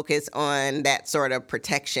 really focus on that sort of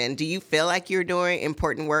protection. Do you feel like you're doing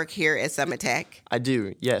important work here at Summit Tech? I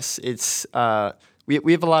do, yes. It's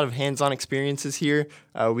we have a lot of hands-on experiences here.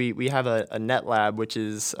 We have a net lab, which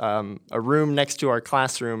is a room next to our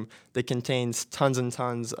classroom that contains tons and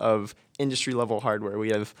tons of industry-level hardware.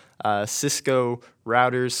 We have Cisco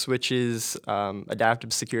routers, switches,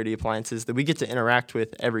 adaptive security appliances that we get to interact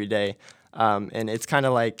with every day. And it's kind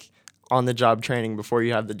of like on-the-job training before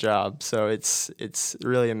you have the job. So it's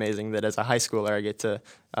really amazing that as a high schooler, I get to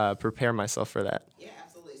prepare myself for that. Yeah,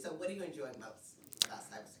 absolutely. So what do you enjoy most about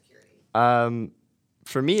cybersecurity?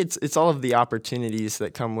 For me, it's all of the opportunities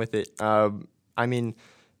that come with it.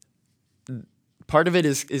 Part of it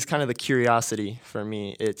is kind of the curiosity for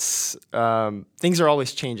me. It's things are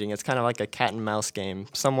always changing. It's kind of like a cat and mouse game.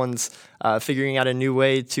 Someone's figuring out a new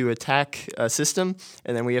way to attack a system,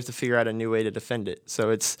 and then we have to figure out a new way to defend it. So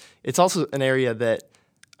it's also an area that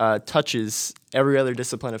touches every other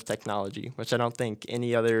discipline of technology, which I don't think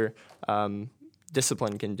any other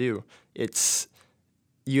discipline can do.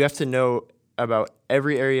 You have to know about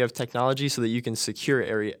every area of technology so that you can secure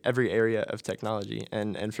every area of technology.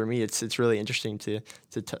 And for me, it's really interesting to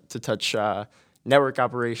touch network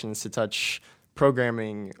operations, to touch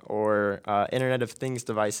programming or Internet of Things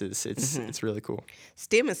devices. It's really cool.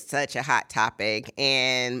 STEM is such a hot topic,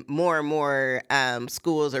 and more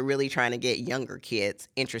schools are really trying to get younger kids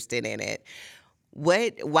interested in it.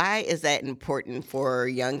 Why is that important for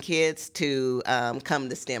young kids to come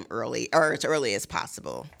to STEM early, or as early as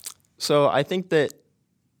possible? So I think that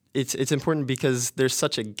it's important because there's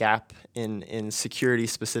such a gap in security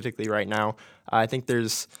specifically right now. I think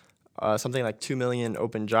there's something like 2 million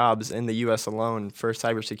open jobs in the U.S. alone for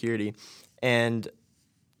cybersecurity, and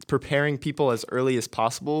preparing people as early as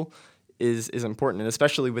possible is important, and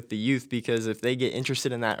especially with the youth, because if they get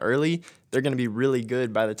interested in that early, they're going to be really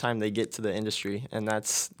good by the time they get to the industry, and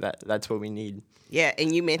that's what we need. Yeah,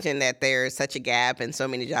 and you mentioned that there's such a gap and so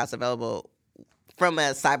many jobs available. From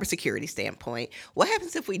a cybersecurity standpoint, what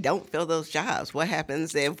happens if we don't fill those jobs? What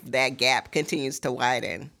happens if that gap continues to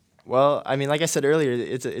widen? Well, I mean, like I said earlier,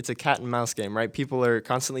 it's a cat and mouse game, right? People are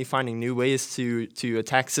constantly finding new ways to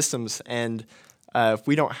attack systems, and if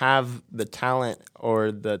we don't have the talent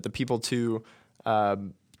or the people to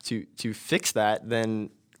fix that,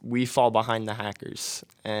 then we fall behind the hackers,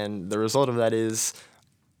 and the result of that is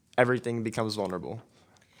everything becomes vulnerable.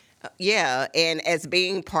 Yeah, and as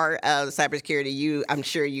being part of cybersecurity, I'm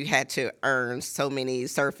sure you had to earn so many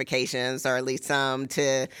certifications, or at least some,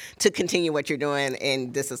 to continue what you're doing,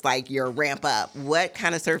 and this is like your ramp up. What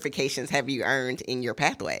kind of certifications have you earned in your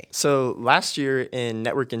pathway? So last year in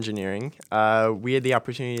network engineering, we had the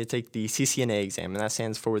opportunity to take the CCNA exam, and that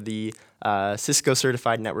stands for the Cisco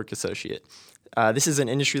Certified Network Associate. This is an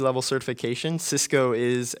industry-level certification. Cisco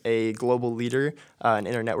is a global leader in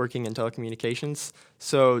internetworking and telecommunications.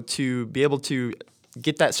 So to be able to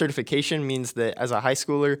get that certification means that as a high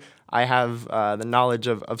schooler, I have the knowledge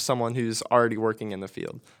of someone who's already working in the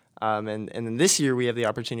field. And then this year, we have the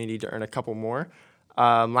opportunity to earn a couple more.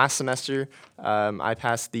 Last semester, I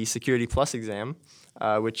passed the Security Plus exam,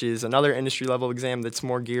 which is another industry-level exam that's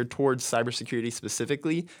more geared towards cybersecurity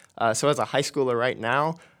specifically. So as a high schooler right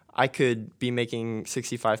now, I could be making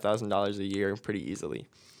 $65,000 a year pretty easily.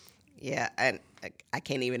 Yeah, and I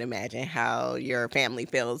can't even imagine how your family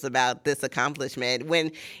feels about this accomplishment.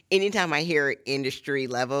 Anytime I hear industry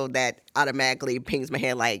level, that automatically pings my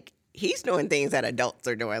head like, he's doing things that adults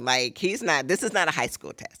are doing. Like, this is not a high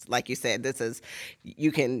school test. Like you said,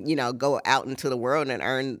 you can, go out into the world and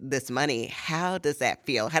earn this money. How does that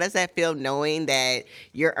feel? How does that feel knowing that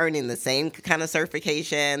you're earning the same kind of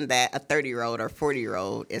certification that a 30-year-old or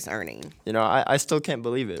 40-year-old is earning? I still can't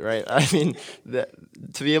believe it, right? I mean,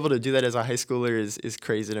 to be able to do that as a high schooler is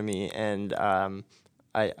crazy to me. And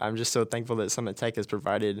I'm just so thankful that Summit Tech has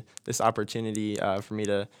provided this opportunity for me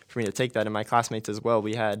to take that. And my classmates as well.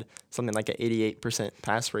 We had something like an 88%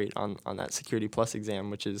 pass rate on that Security Plus exam,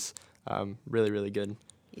 which is really, really good.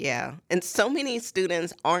 Yeah, and so many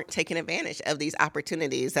students aren't taking advantage of these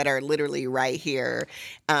opportunities that are literally right here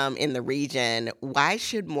in the region. Why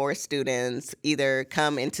should more students either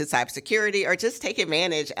come into cybersecurity or just take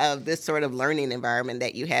advantage of this sort of learning environment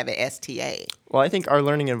that you have at STA? Well, I think our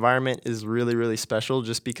learning environment is really, really special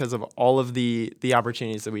just because of all of the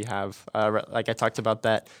opportunities that we have. Like I talked about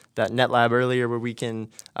that NetLab earlier, where we can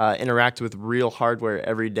interact with real hardware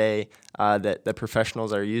every day that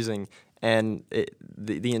professionals are using. And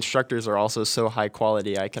the instructors are also so high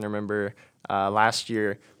quality. I can remember last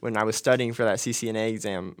year when I was studying for that CCNA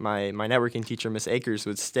exam, my networking teacher, Miss Akers,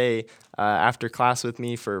 would stay after class with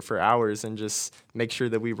me for hours and just make sure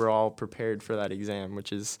that we were all prepared for that exam,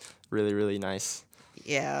 which is really, really nice.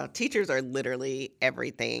 Yeah, teachers are literally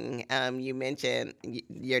everything. You mentioned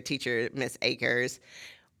your teacher, Miss Akers.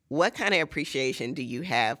 What kind of appreciation do you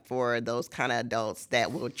have for those kind of adults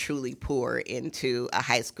that will truly pour into a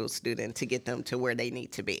high school student to get them to where they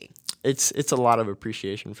need to be? It's a lot of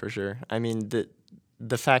appreciation for sure. I mean,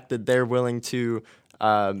 the fact that they're willing to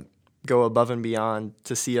go above and beyond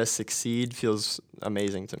to see us succeed feels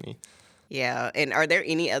amazing to me. Yeah, and are there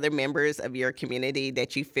any other members of your community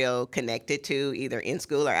that you feel connected to, either in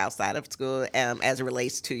school or outside of school, as it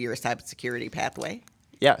relates to your cybersecurity pathway?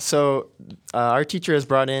 Yeah, so our teacher has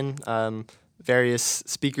brought in various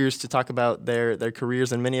speakers to talk about their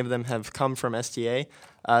careers, and many of them have come from STA.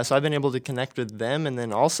 So I've been able to connect with them, and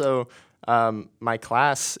then also my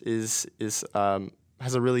class has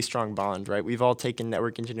a really strong bond, right? We've all taken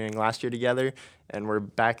network engineering last year together, and we're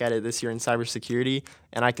back at it this year in cybersecurity,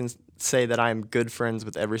 and I can say that I'm good friends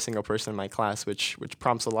with every single person in my class, which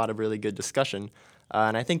prompts a lot of really good discussion.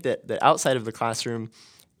 And I think that outside of the classroom,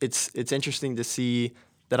 it's interesting to see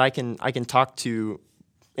that I can talk to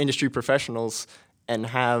industry professionals and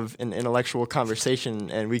have an intellectual conversation,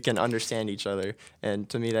 and we can understand each other. And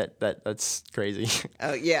to me, that's crazy.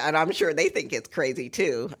 Oh yeah, and I'm sure they think it's crazy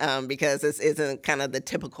too, because this isn't kind of the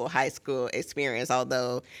typical high school experience,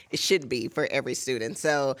 although it should be for every student.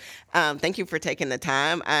 So, thank you for taking the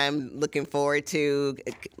time. I'm looking forward to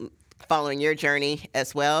following your journey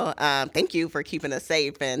as well. Thank you for keeping us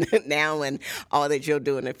safe and now and all that you'll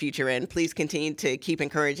do in the future. And please continue to keep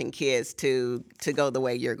encouraging kids to go the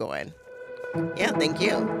way you're going. Yeah, thank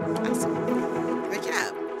you. Awesome. Good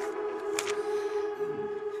job.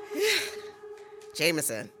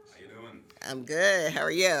 Jameson. How you doing? I'm good. How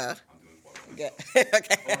are you? I'm doing well. Good.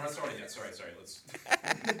 Okay. Oh, no, sorry. Yeah, sorry. Let's.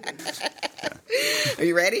 Are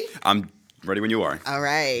you ready? I'm ready when you are. All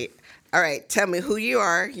right. Tell me who you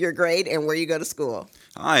are, your grade, and where you go to school.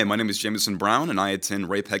 Hi, my name is Jameson Brown, and I attend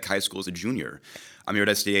Ray Peck High School as a junior. I'm here at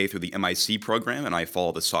SDA through the MIC program, and I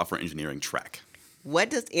follow the software engineering track.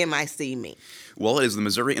 What does MIC mean? Well, it is the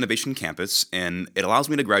Missouri Innovation Campus, and it allows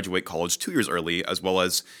me to graduate college 2 years early, as well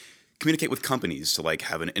as communicate with companies to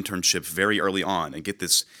have an internship very early on and get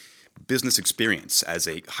this business experience as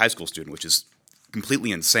a high school student, which is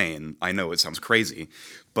completely insane. I know it sounds crazy,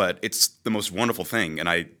 but it's the most wonderful thing, and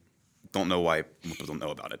I don't know why people don't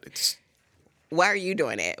know about it. Why are you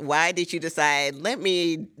doing it? Why did you decide,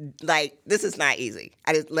 this is not easy.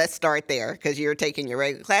 Let's start there, because you're taking your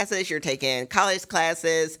regular classes, you're taking college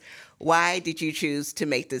classes. Why did you choose to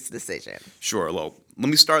make this decision? Sure. Well, let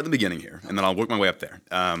me start at the beginning here, and then I'll work my way up there.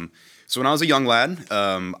 So when I was a young lad,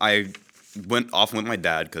 I went with my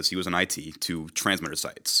dad, because he was in IT, to transmitter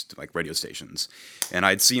sites, to radio stations. And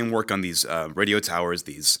I'd see him work on these radio towers,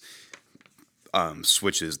 these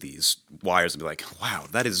switches, these wires, and be like, wow,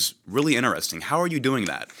 that is really interesting. How are you doing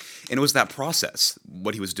that? And it was that process,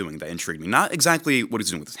 what he was doing, that intrigued me. Not exactly what he's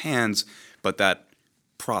doing with his hands, but that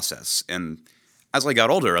process. And as I got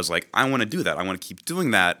older, I was like, I want to do that. I want to keep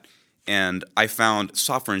doing that. And I found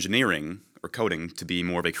software engineering or coding to be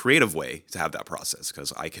more of a creative way to have that process,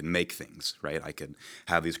 because I could make things, right? I could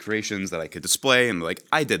have these creations that I could display and be like,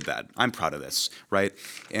 I did that. I'm proud of this, right?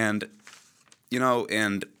 And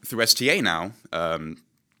and through STA now,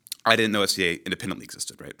 I didn't know STA independently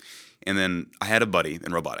existed, right? And then I had a buddy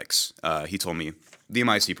in robotics. He told me, the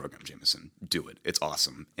MIC program, Jameson, do it. It's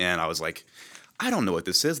awesome. And I was like, I don't know what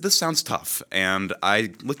this is. This sounds tough. And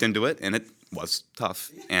I looked into it, and it was tough.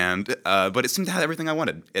 And but it seemed to have everything I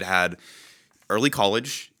wanted. It had early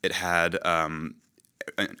college. It had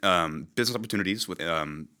business opportunities with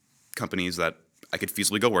companies that I could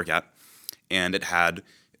feasibly go work at. And it had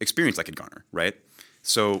experience I could garner, right?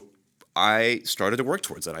 So I started to work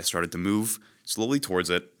towards it. I started to move slowly towards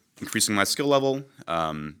it, increasing my skill level,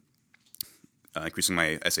 increasing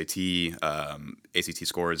my SAT, ACT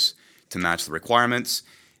scores to match the requirements.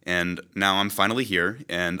 And now I'm finally here,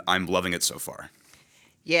 and I'm loving it so far.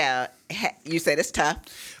 Yeah, you said it's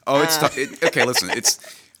tough. Oh, it's tough. Okay, listen,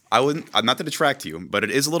 I'm not to detract you, but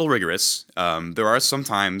it is a little rigorous. There are some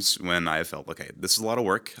times when I have felt, okay, this is a lot of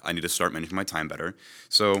work. I need to start managing my time better.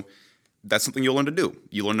 So that's something you'll learn to do.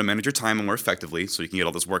 You learn to manage your time more effectively so you can get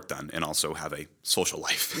all this work done and also have a social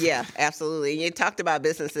life. Yeah, absolutely. You talked about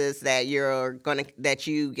businesses that that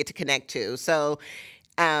you get to connect to. So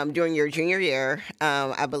during your junior year,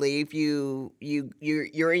 I believe you're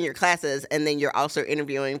in your classes, and then you're also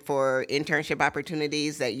interviewing for internship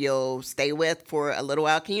opportunities that you'll stay with for a little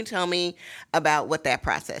while. Can you tell me about what that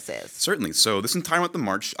process is? Certainly. So this entire month of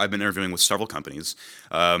March, I've been interviewing with several companies.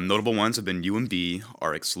 Notable ones have been UMB,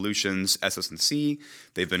 RX Solutions, SS&C.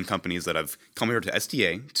 They've been companies that have come here to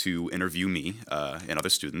STA to interview me and other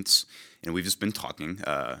students, and we've just been talking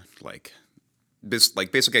like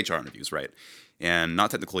basic HR interviews, right? And not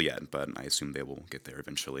technical yet, but I assume they will get there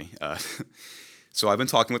eventually. So I've been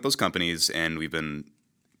talking with those companies, and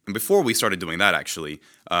before we started doing that, actually,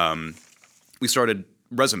 we started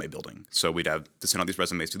resume building. So we'd have to send out these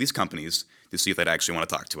resumes to these companies to see if they'd actually want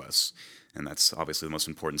to talk to us. And that's obviously the most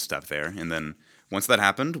important step there. And then once that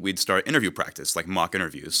happened, we'd start interview practice, like mock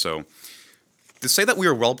interviews. So to say that we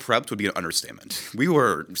were well prepped would be an understatement. We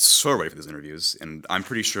were so ready for these interviews, and I'm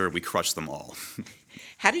pretty sure we crushed them all.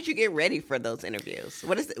 How did you get ready for those interviews?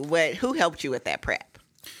 Who helped you with that prep?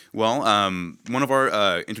 Well, one of our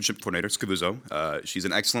internship coordinators, Kabuzo, she's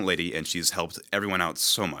an excellent lady, and she's helped everyone out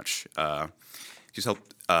so much. She's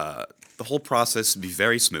helped the whole process be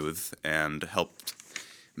very smooth and helped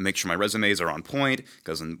make sure my resumes are on point,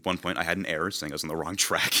 because at one point I had an error saying I was on the wrong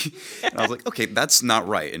track. And I was like, okay, that's not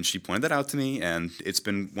right. And she pointed that out to me, and it's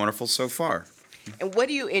been wonderful so far. And what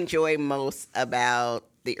do you enjoy most about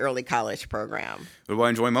the early college program? What do I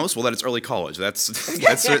enjoy most? Well, that it's early college. That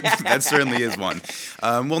certainly is one.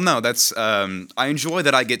 I enjoy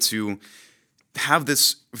that I get to have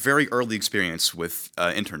this very early experience with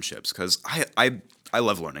internships, because I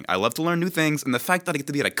love learning. I love to learn new things, and the fact that I get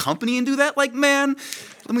to be at a company and do that, like, man,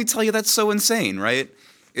 let me tell you, that's so insane, right?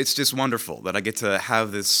 It's just wonderful that I get to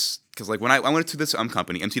have this, because like when I went to this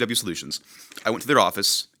company, MTW Solutions, I went to their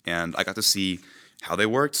office, and I got to see how they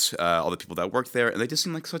worked, all the people that worked there, and they just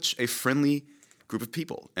seemed like such a friendly group of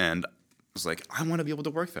people. And I was like, I want to be able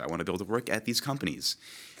to work there. I want to be able to work at these companies.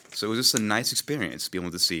 So it was just a nice experience, being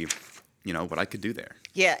able to see, what I could do there.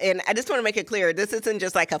 Yeah, and I just want to make it clear, this isn't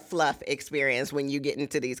just like a fluff experience when you get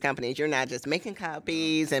into these companies. You're not just making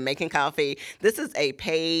copies and making coffee. This is a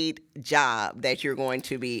paid job that you're going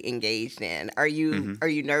to be engaged in. Are you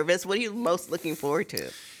nervous? What are you most looking forward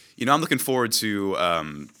to? I'm looking forward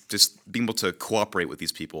to just being able to cooperate with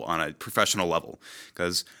these people on a professional level,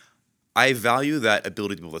 because I value that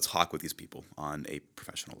ability to be able to talk with these people on a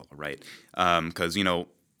professional level, right? Because,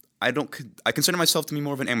 I consider myself to be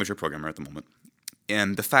more of an amateur programmer at the moment.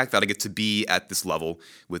 And the fact that I get to be at this level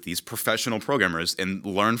with these professional programmers and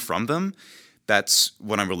learn from them, that's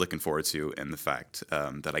what I'm really looking forward to, and the fact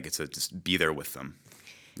that I get to just be there with them.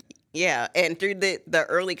 Yeah, and through the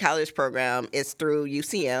early college program, it's through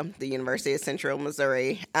UCM, the University of Central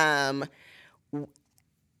Missouri.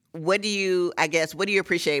 What do you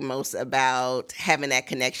appreciate most about having that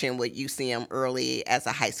connection with UCM early as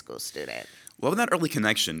a high school student? Well, with that early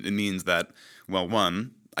connection, it means that, well,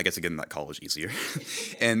 one, I get to get in that college easier.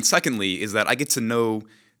 And secondly, is that I get to know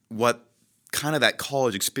what kind of that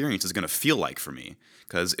college experience is going to feel like for me,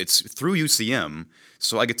 because it's through UCM,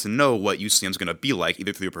 so I get to know what UCM is going to be like,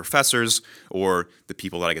 either through the professors or the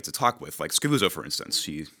people that I get to talk with. Like Scavuzo, for instance,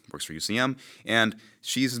 she works for UCM, and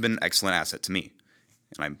she's been an excellent asset to me,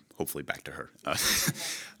 and I'm hopefully back to her.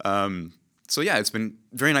 So yeah, it's been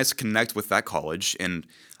very nice to connect with that college, and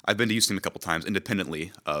I've been to UCM a couple times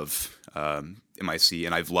independently of MIC,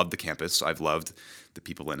 and I've loved the campus. I've loved the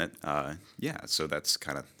people in it. So that's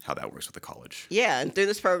kind of how that works with the college. Yeah, and through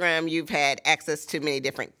this program, you've had access to many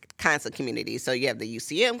different kinds of communities. So you have the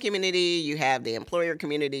UCM community, you have the employer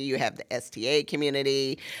community, you have the STA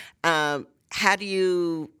community.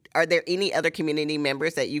 Are there any other community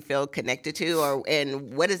members that you feel connected to,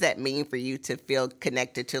 and what does that mean for you to feel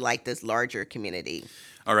connected to like this larger community?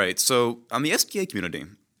 All right, so on the STA community,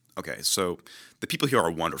 okay, so the people here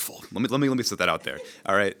are wonderful. Let me set that out there.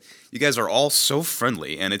 All right, you guys are all so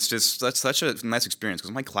friendly, and that's such a nice experience.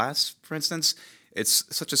 Because my class, for instance, it's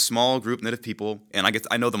such a small group knit of people, and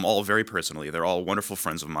I know them all very personally. They're all wonderful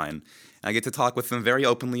friends of mine, and I get to talk with them very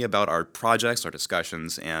openly about our projects, our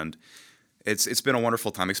discussions, and it's been a wonderful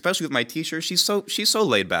time. Especially with my teacher, she's so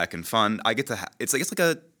laid back and fun. It's like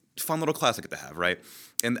a fun little class I get to have, right?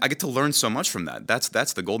 And I get to learn so much from that.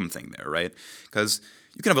 That's the golden thing there, right? Because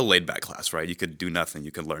you can have a laid-back class, right? You could do nothing,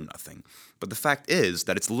 you could learn nothing. But the fact is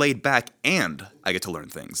that it's laid back and I get to learn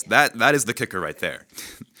things. That is the kicker right there.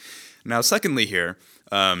 Now, secondly here,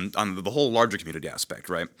 on the whole larger community aspect,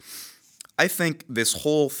 right? I think this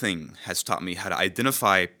whole thing has taught me how to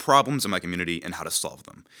identify problems in my community and how to solve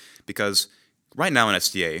them. Because right now in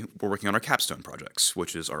STA, we're working on our capstone projects,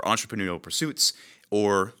 which is our entrepreneurial pursuits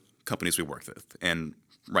or companies we work with. And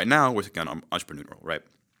right now, we're working on entrepreneurial, right?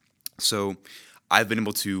 So I've been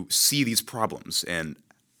able to see these problems and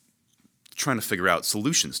trying to figure out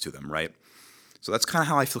solutions to them, right? So that's kind of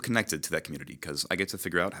how I feel connected to that community, because I get to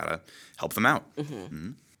figure out how to help them out. Mm-hmm.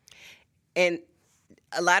 Mm-hmm. And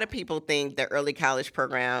a lot of people think the early college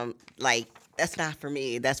program, like, that's not for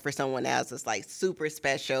me. That's for someone else. It's like super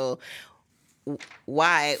special.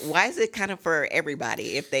 Why is it kind of for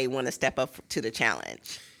everybody if they want to step up to the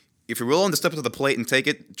challenge? If you're willing to step up to the plate and take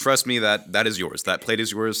it, trust me, that is yours. That plate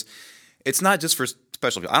is yours. It's not just for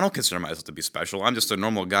special people. I don't consider myself to be special. I'm just a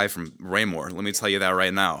normal guy from Raymore. Let me tell you that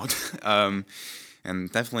right now.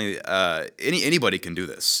 And definitely anybody can do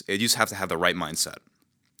this. You just have to have the right mindset.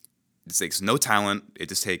 It takes no talent. It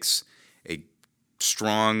just takes a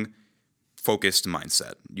strong, focused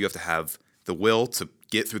mindset. You have to have the will to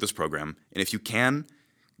get through this program. And if you can,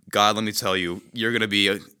 God, let me tell you, you're going to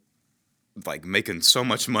be making so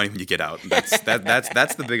much money when you get out. That's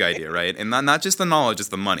the big idea, right? And not just the knowledge, it's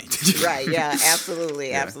the money. Right, yeah, absolutely,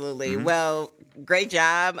 yeah. Absolutely. Mm-hmm. Well, great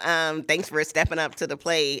job. Thanks for stepping up to the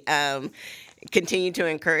plate. Continue to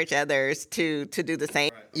encourage others to do the same.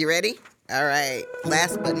 You ready? All right.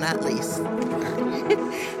 Last but not least,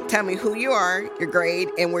 tell me who you are, your grade,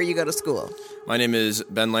 and where you go to school. My name is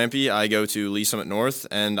Ben Lampe. I go to Lee Summit North,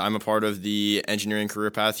 and I'm a part of the engineering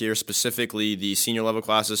career path here, specifically the senior level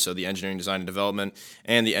classes, so the engineering design and development,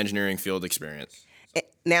 and the engineering field experience.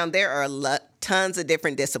 Now, there are tons of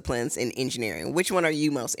different disciplines in engineering. Which one are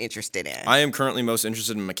you most interested in? I am currently most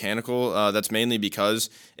interested in mechanical. That's mainly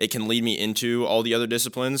because it can lead me into all the other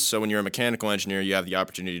disciplines. So when you're a mechanical engineer, you have the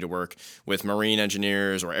opportunity to work with marine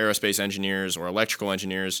engineers or aerospace engineers or electrical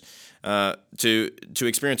engineers to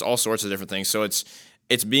experience all sorts of different things. So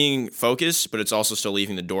it's being focused, but it's also still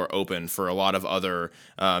leaving the door open for a lot of other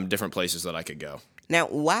different places that I could go. Now,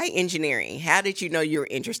 why engineering? How did you know you were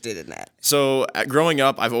interested in that? So growing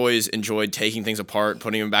up, I've always enjoyed taking things apart,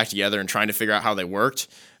 putting them back together, and trying to figure out how they worked.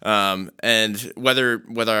 And whether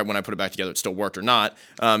when I put it back together it still worked or not,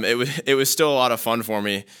 it was still a lot of fun for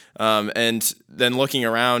me. And then looking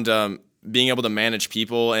around, being able to manage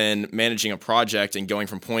people and managing a project and going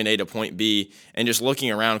from point A to point B, and just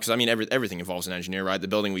looking around, because I mean everything involves an engineer, right? The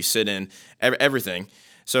building we sit in, everything.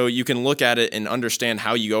 So you can look at it and understand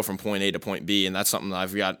how you go from point A to point B, and that's something that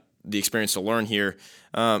I've got the experience to learn here.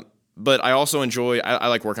 But I also I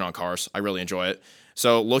like working on cars. I really enjoy it.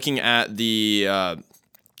 So looking at the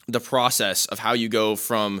process of how you go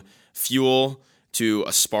from fuel to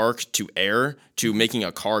a spark to air to making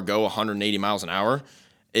a car go 180 miles an hour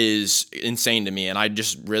is insane to me, and I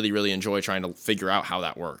just really, really enjoy trying to figure out how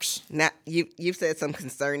that works. Now, you've said some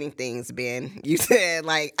concerning things, Ben. You said,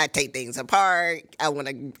 like, I take things apart. I want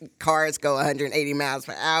cars go 180 miles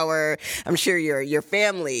per hour. I'm sure your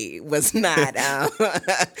family was not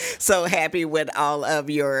so happy with all of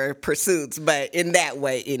your pursuits, but in that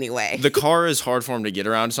way anyway. The car is hard for them to get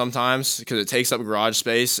around sometimes because it takes up garage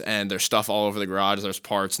space, and there's stuff all over the garage. There's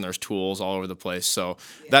parts and there's tools all over the place. So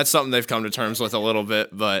that's something they've come to terms with a little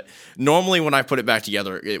bit. But normally when I put it back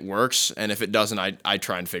together, it works. And if it doesn't, I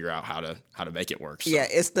try and figure out how to make it work. So. Yeah,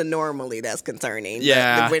 it's the normally that's concerning.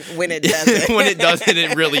 Yeah. When it doesn't. When it doesn't,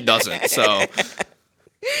 it really doesn't. So.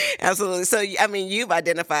 Absolutely. So, I mean, you've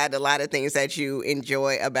identified a lot of things that you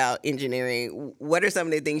enjoy about engineering. What are some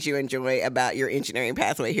of the things you enjoy about your engineering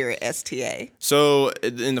pathway here at STA? So,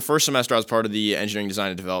 in the first semester, I was part of the engineering design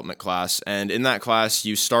and development class. And in that class,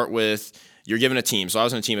 you're given a team. So, I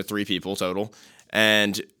was in a team of 3 people total.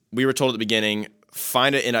 And we were told at the beginning,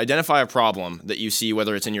 find it and identify a problem that you see,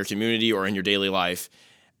 whether it's in your community or in your daily life.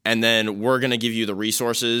 And then we're going to give you the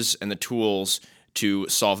resources and the tools to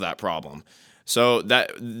solve that problem. So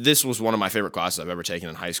this was one of my favorite classes I've ever taken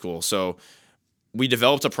in high school. So we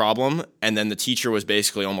developed a problem, and then the teacher was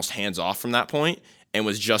basically almost hands off from that point and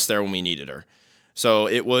was just there when we needed her. So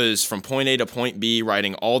it was from point A to point B,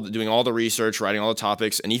 doing all the research, writing all the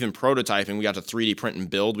topics, and even prototyping. We got to 3D print and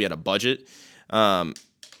build. We had a budget.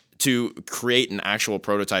 To create an actual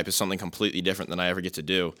prototype is something completely different than I ever get to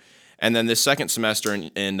do. And then this second semester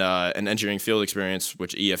in an engineering field experience,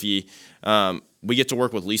 which EFE, we get to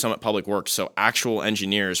work with Lee Summit Public Works, so actual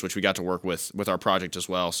engineers, which we got to work with our project as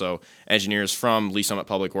well. So engineers from Lee Summit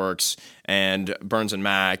Public Works and Burns &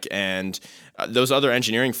 Mac and those other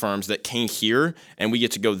engineering firms that came here, and we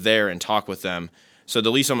get to go there and talk with them. So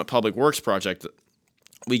the Lee Summit Public Works project,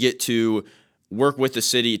 we get to work with the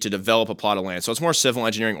city to develop a plot of land. So it's more civil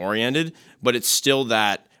engineering oriented, but it's still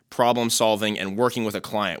that problem solving and working with a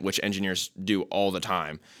client, which engineers do all the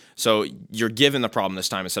time. So you're given the problem this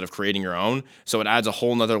time instead of creating your own. So it adds a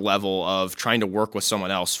whole nother level of trying to work with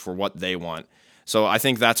someone else for what they want. So I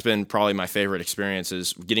think that's been probably my favorite experience,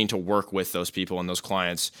 is getting to work with those people and those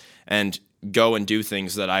clients and go and do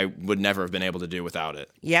things that I would never have been able to do without it.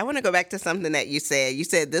 Yeah, I want to go back to something that you said. You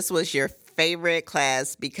said this was your favorite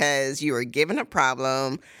class because you were given a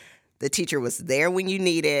problem. The teacher was there when you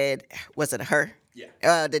needed, was it her?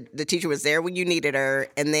 Yeah. The teacher was there when you needed her,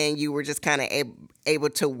 and then you were just kind of able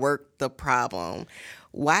to work the problem.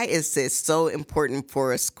 Why is this so important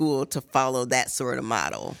for a school to follow that sort of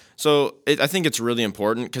model? So I think it's really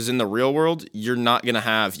important because in the real world, you're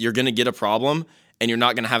going to get a problem, and you're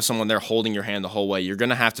not going to have someone there holding your hand the whole way. You're going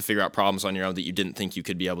to have to figure out problems on your own that you didn't think you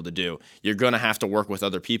could be able to do. You're going to have to work with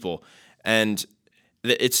other people. And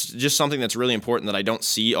it's just something that's really important that I don't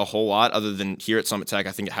see a whole lot other than here at Summit Tech.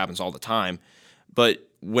 I think it happens all the time. But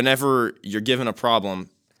whenever you're given a problem,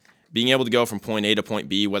 being able to go from point A to point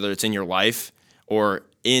B, whether it's in your life or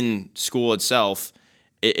in school itself,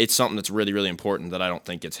 it's something that's really, really important that I don't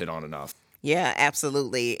think gets hit on enough. Yeah,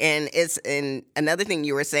 absolutely. And another thing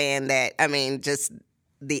you were saying that, I mean, just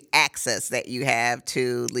the access that you have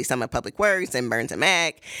to Lee Summit Public Works and Burns &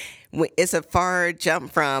 Mac, it's a far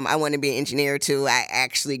jump from I want to be an engineer to I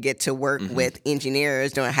actually get to work with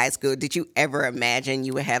engineers during high school. Did you ever imagine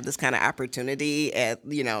you would have this kind of opportunity at,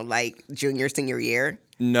 like junior, senior year?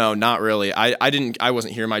 No, not really. I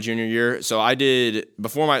wasn't here my junior year. So I did, the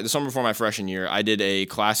summer before my freshman year, I did a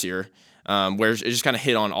class year where it just kind of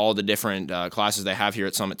hit on all the different classes they have here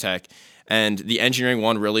at Summit Tech. And the engineering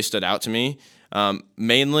one really stood out to me.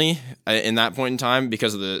 Mainly in that point in time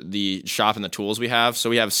because of the shop and the tools we have. So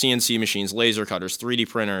we have CNC machines, laser cutters, 3D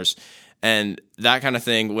printers, and that kind of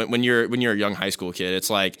thing. When you're a young high school kid, it's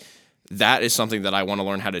like that is something that I want to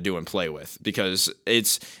learn how to do and play with because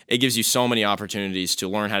it gives you so many opportunities to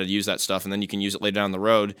learn how to use that stuff, and then you can use it later down the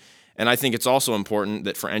road. And I think it's also important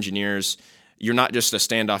that for engineers, you're not just a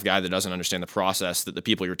standoff guy that doesn't understand the process that the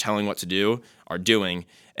people you're telling what to do are doing.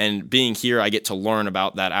 And being here, I get to learn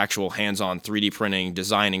about that actual hands-on 3D printing,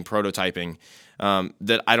 designing, prototyping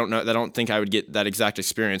that I don't think I would get that exact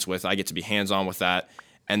experience with. I get to be hands-on with that.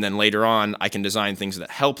 And then later on, I can design things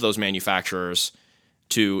that help those manufacturers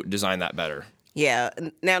to design that better. Yeah.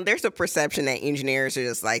 Now, there's a perception that engineers are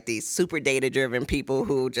just like these super data-driven people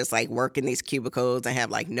who just like work in these cubicles and have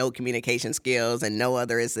like no communication skills and no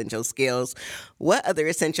other essential skills. What other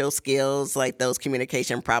essential skills, like those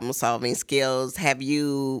communication problem-solving skills, have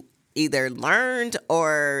you either learned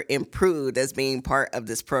or improved as being part of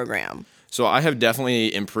this program? So I have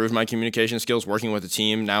definitely improved my communication skills working with a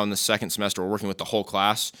team. Now in the second semester, we're working with the whole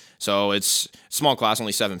class. So it's a small class,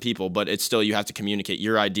 only 7 people, but it's still you have to communicate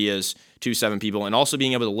your ideas to 7 people and also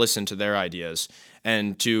being able to listen to their ideas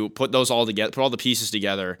and to put those all together, put all the pieces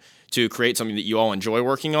together to create something that you all enjoy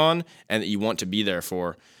working on and that you want to be there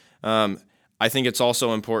for. I think it's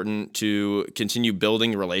also important to continue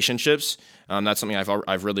building relationships. That's something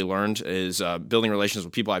I've really learned is building relationships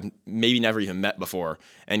with people I've maybe never even met before,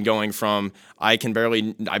 and going from I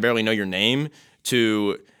barely know your name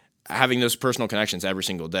to having those personal connections every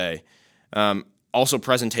single day. Also,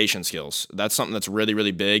 presentation skills. That's something that's really,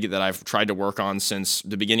 really big that I've tried to work on since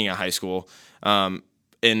the beginning of high school.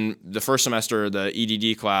 In the first semester, the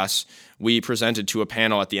EDD class, we presented to a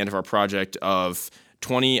panel at the end of our project of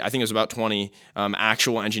 20, I think it was about 20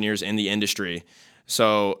 actual engineers in the industry.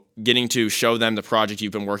 So getting to show them the project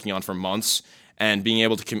you've been working on for months and being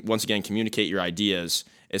able to, once again, communicate your ideas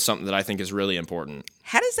is something that I think is really important.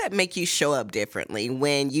 How does that make you show up differently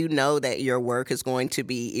when you know that your work is going to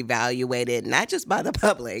be evaluated not just by the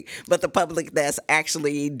public, but the public that's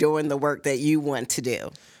actually doing the work that you want to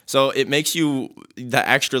do? So it makes you that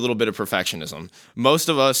extra little bit of perfectionism. Most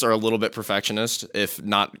of us are a little bit perfectionist, if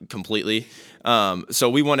not completely. So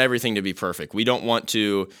we want everything to be perfect. We don't want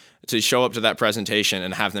to show up to that presentation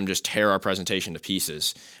and have them just tear our presentation to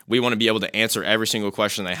pieces. We want to be able to answer every single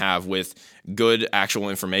question they have with good actual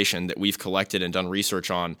information that we've collected and done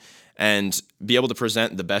research on, and be able to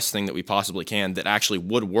present the best thing that we possibly can that actually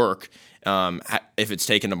would work if it's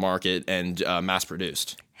taken to market and mass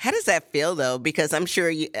produced. How does that feel, though? Because I'm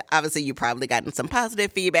sure obviously you probably gotten some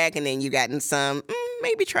positive feedback, and then you gotten some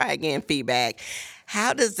maybe try again feedback.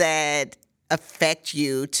 How does that affect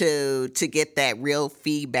you to get that real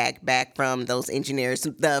feedback back from those engineers,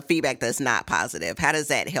 the feedback that's not positive? How does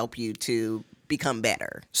that help you to become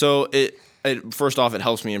better? So first off, it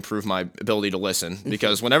helps me improve my ability to listen,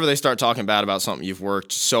 because whenever they start talking bad about something you've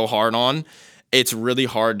worked so hard on, it's really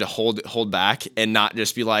hard to hold back and not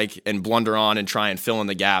just be like and blunder on and try and fill in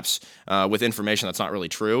the gaps with information that's not really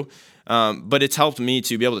true. But it's helped me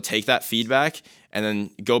to be able to take that feedback and then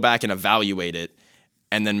go back and evaluate it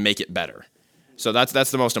and then make it better. So that's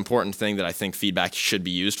the most important thing that I think feedback should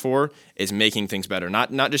be used for, is making things better.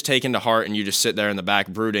 Not just taken to heart and you just sit there in the back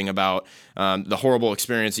brooding about the horrible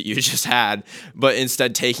experience that you just had, but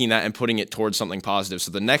instead taking that and putting it towards something positive. So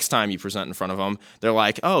the next time you present in front of them, they're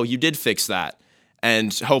like, oh, you did fix that.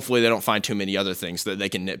 And hopefully they don't find too many other things that they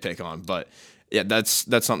can nitpick on. But yeah, that's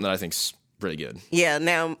something that I think's pretty good. Yeah.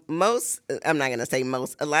 Now, I'm not going to say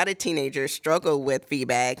most, a lot of teenagers struggle with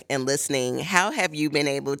feedback and listening. How have you been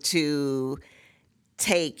able to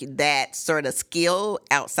take that sort of skill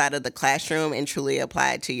outside of the classroom and truly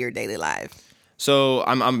apply it to your daily life? So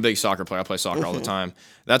I'm a big soccer player. I play soccer all the time.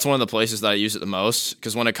 That's one of the places that I use it the most,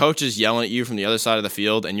 because when a coach is yelling at you from the other side of the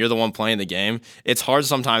field and you're the one playing the game, it's hard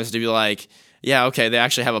sometimes to be like, yeah, okay, they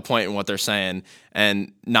actually have a point in what they're saying,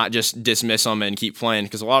 and not just dismiss them and keep playing,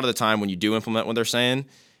 because a lot of the time when you do implement what they're saying,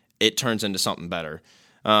 it turns into something better.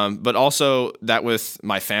 But also that with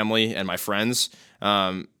my family and my friends,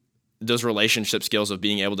 those relationship skills of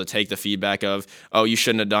being able to take the feedback of, oh, you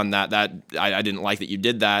shouldn't have done that, I didn't like that you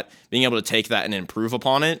did that, being able to take that and improve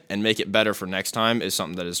upon it and make it better for next time is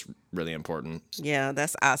something that is really important. Yeah,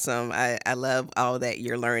 that's awesome. I love all that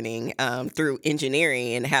you're learning through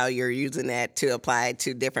engineering and how you're using that to apply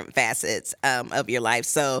to different facets of your life.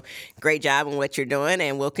 So great job on what you're doing,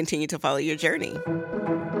 and we'll continue to follow your journey.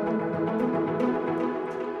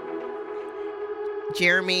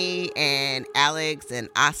 Jeremy and Alex and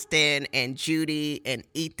Austin and Judy and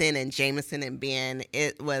Ethan and Jameson and Ben,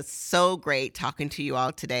 it was so great talking to you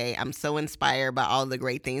all today. I'm so inspired by all the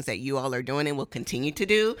great things that you all are doing and will continue to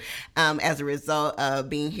do as a result of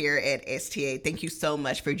being here at STA. Thank you so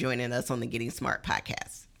much for joining us on the Getting Smart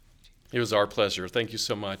podcast. It was our pleasure. Thank you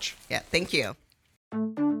so much. Yeah, thank you.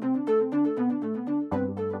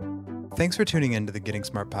 Thanks for tuning in to the Getting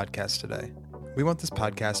Smart podcast today. We want this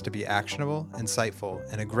podcast to be actionable, insightful,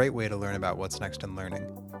 and a great way to learn about what's next in learning.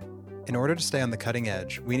 In order to stay on the cutting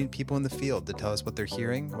edge, we need people in the field to tell us what they're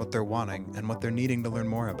hearing, what they're wanting, and what they're needing to learn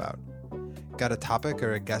more about. Got a topic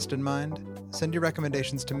or a guest in mind? Send your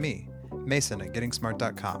recommendations to me, Mason at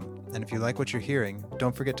gettingsmart.com. And if you like what you're hearing,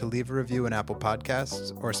 don't forget to leave a review in Apple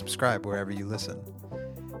Podcasts or subscribe wherever you listen.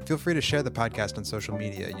 Feel free to share the podcast on social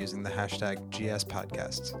media using the hashtag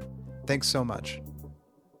GSPodcasts. Thanks so much.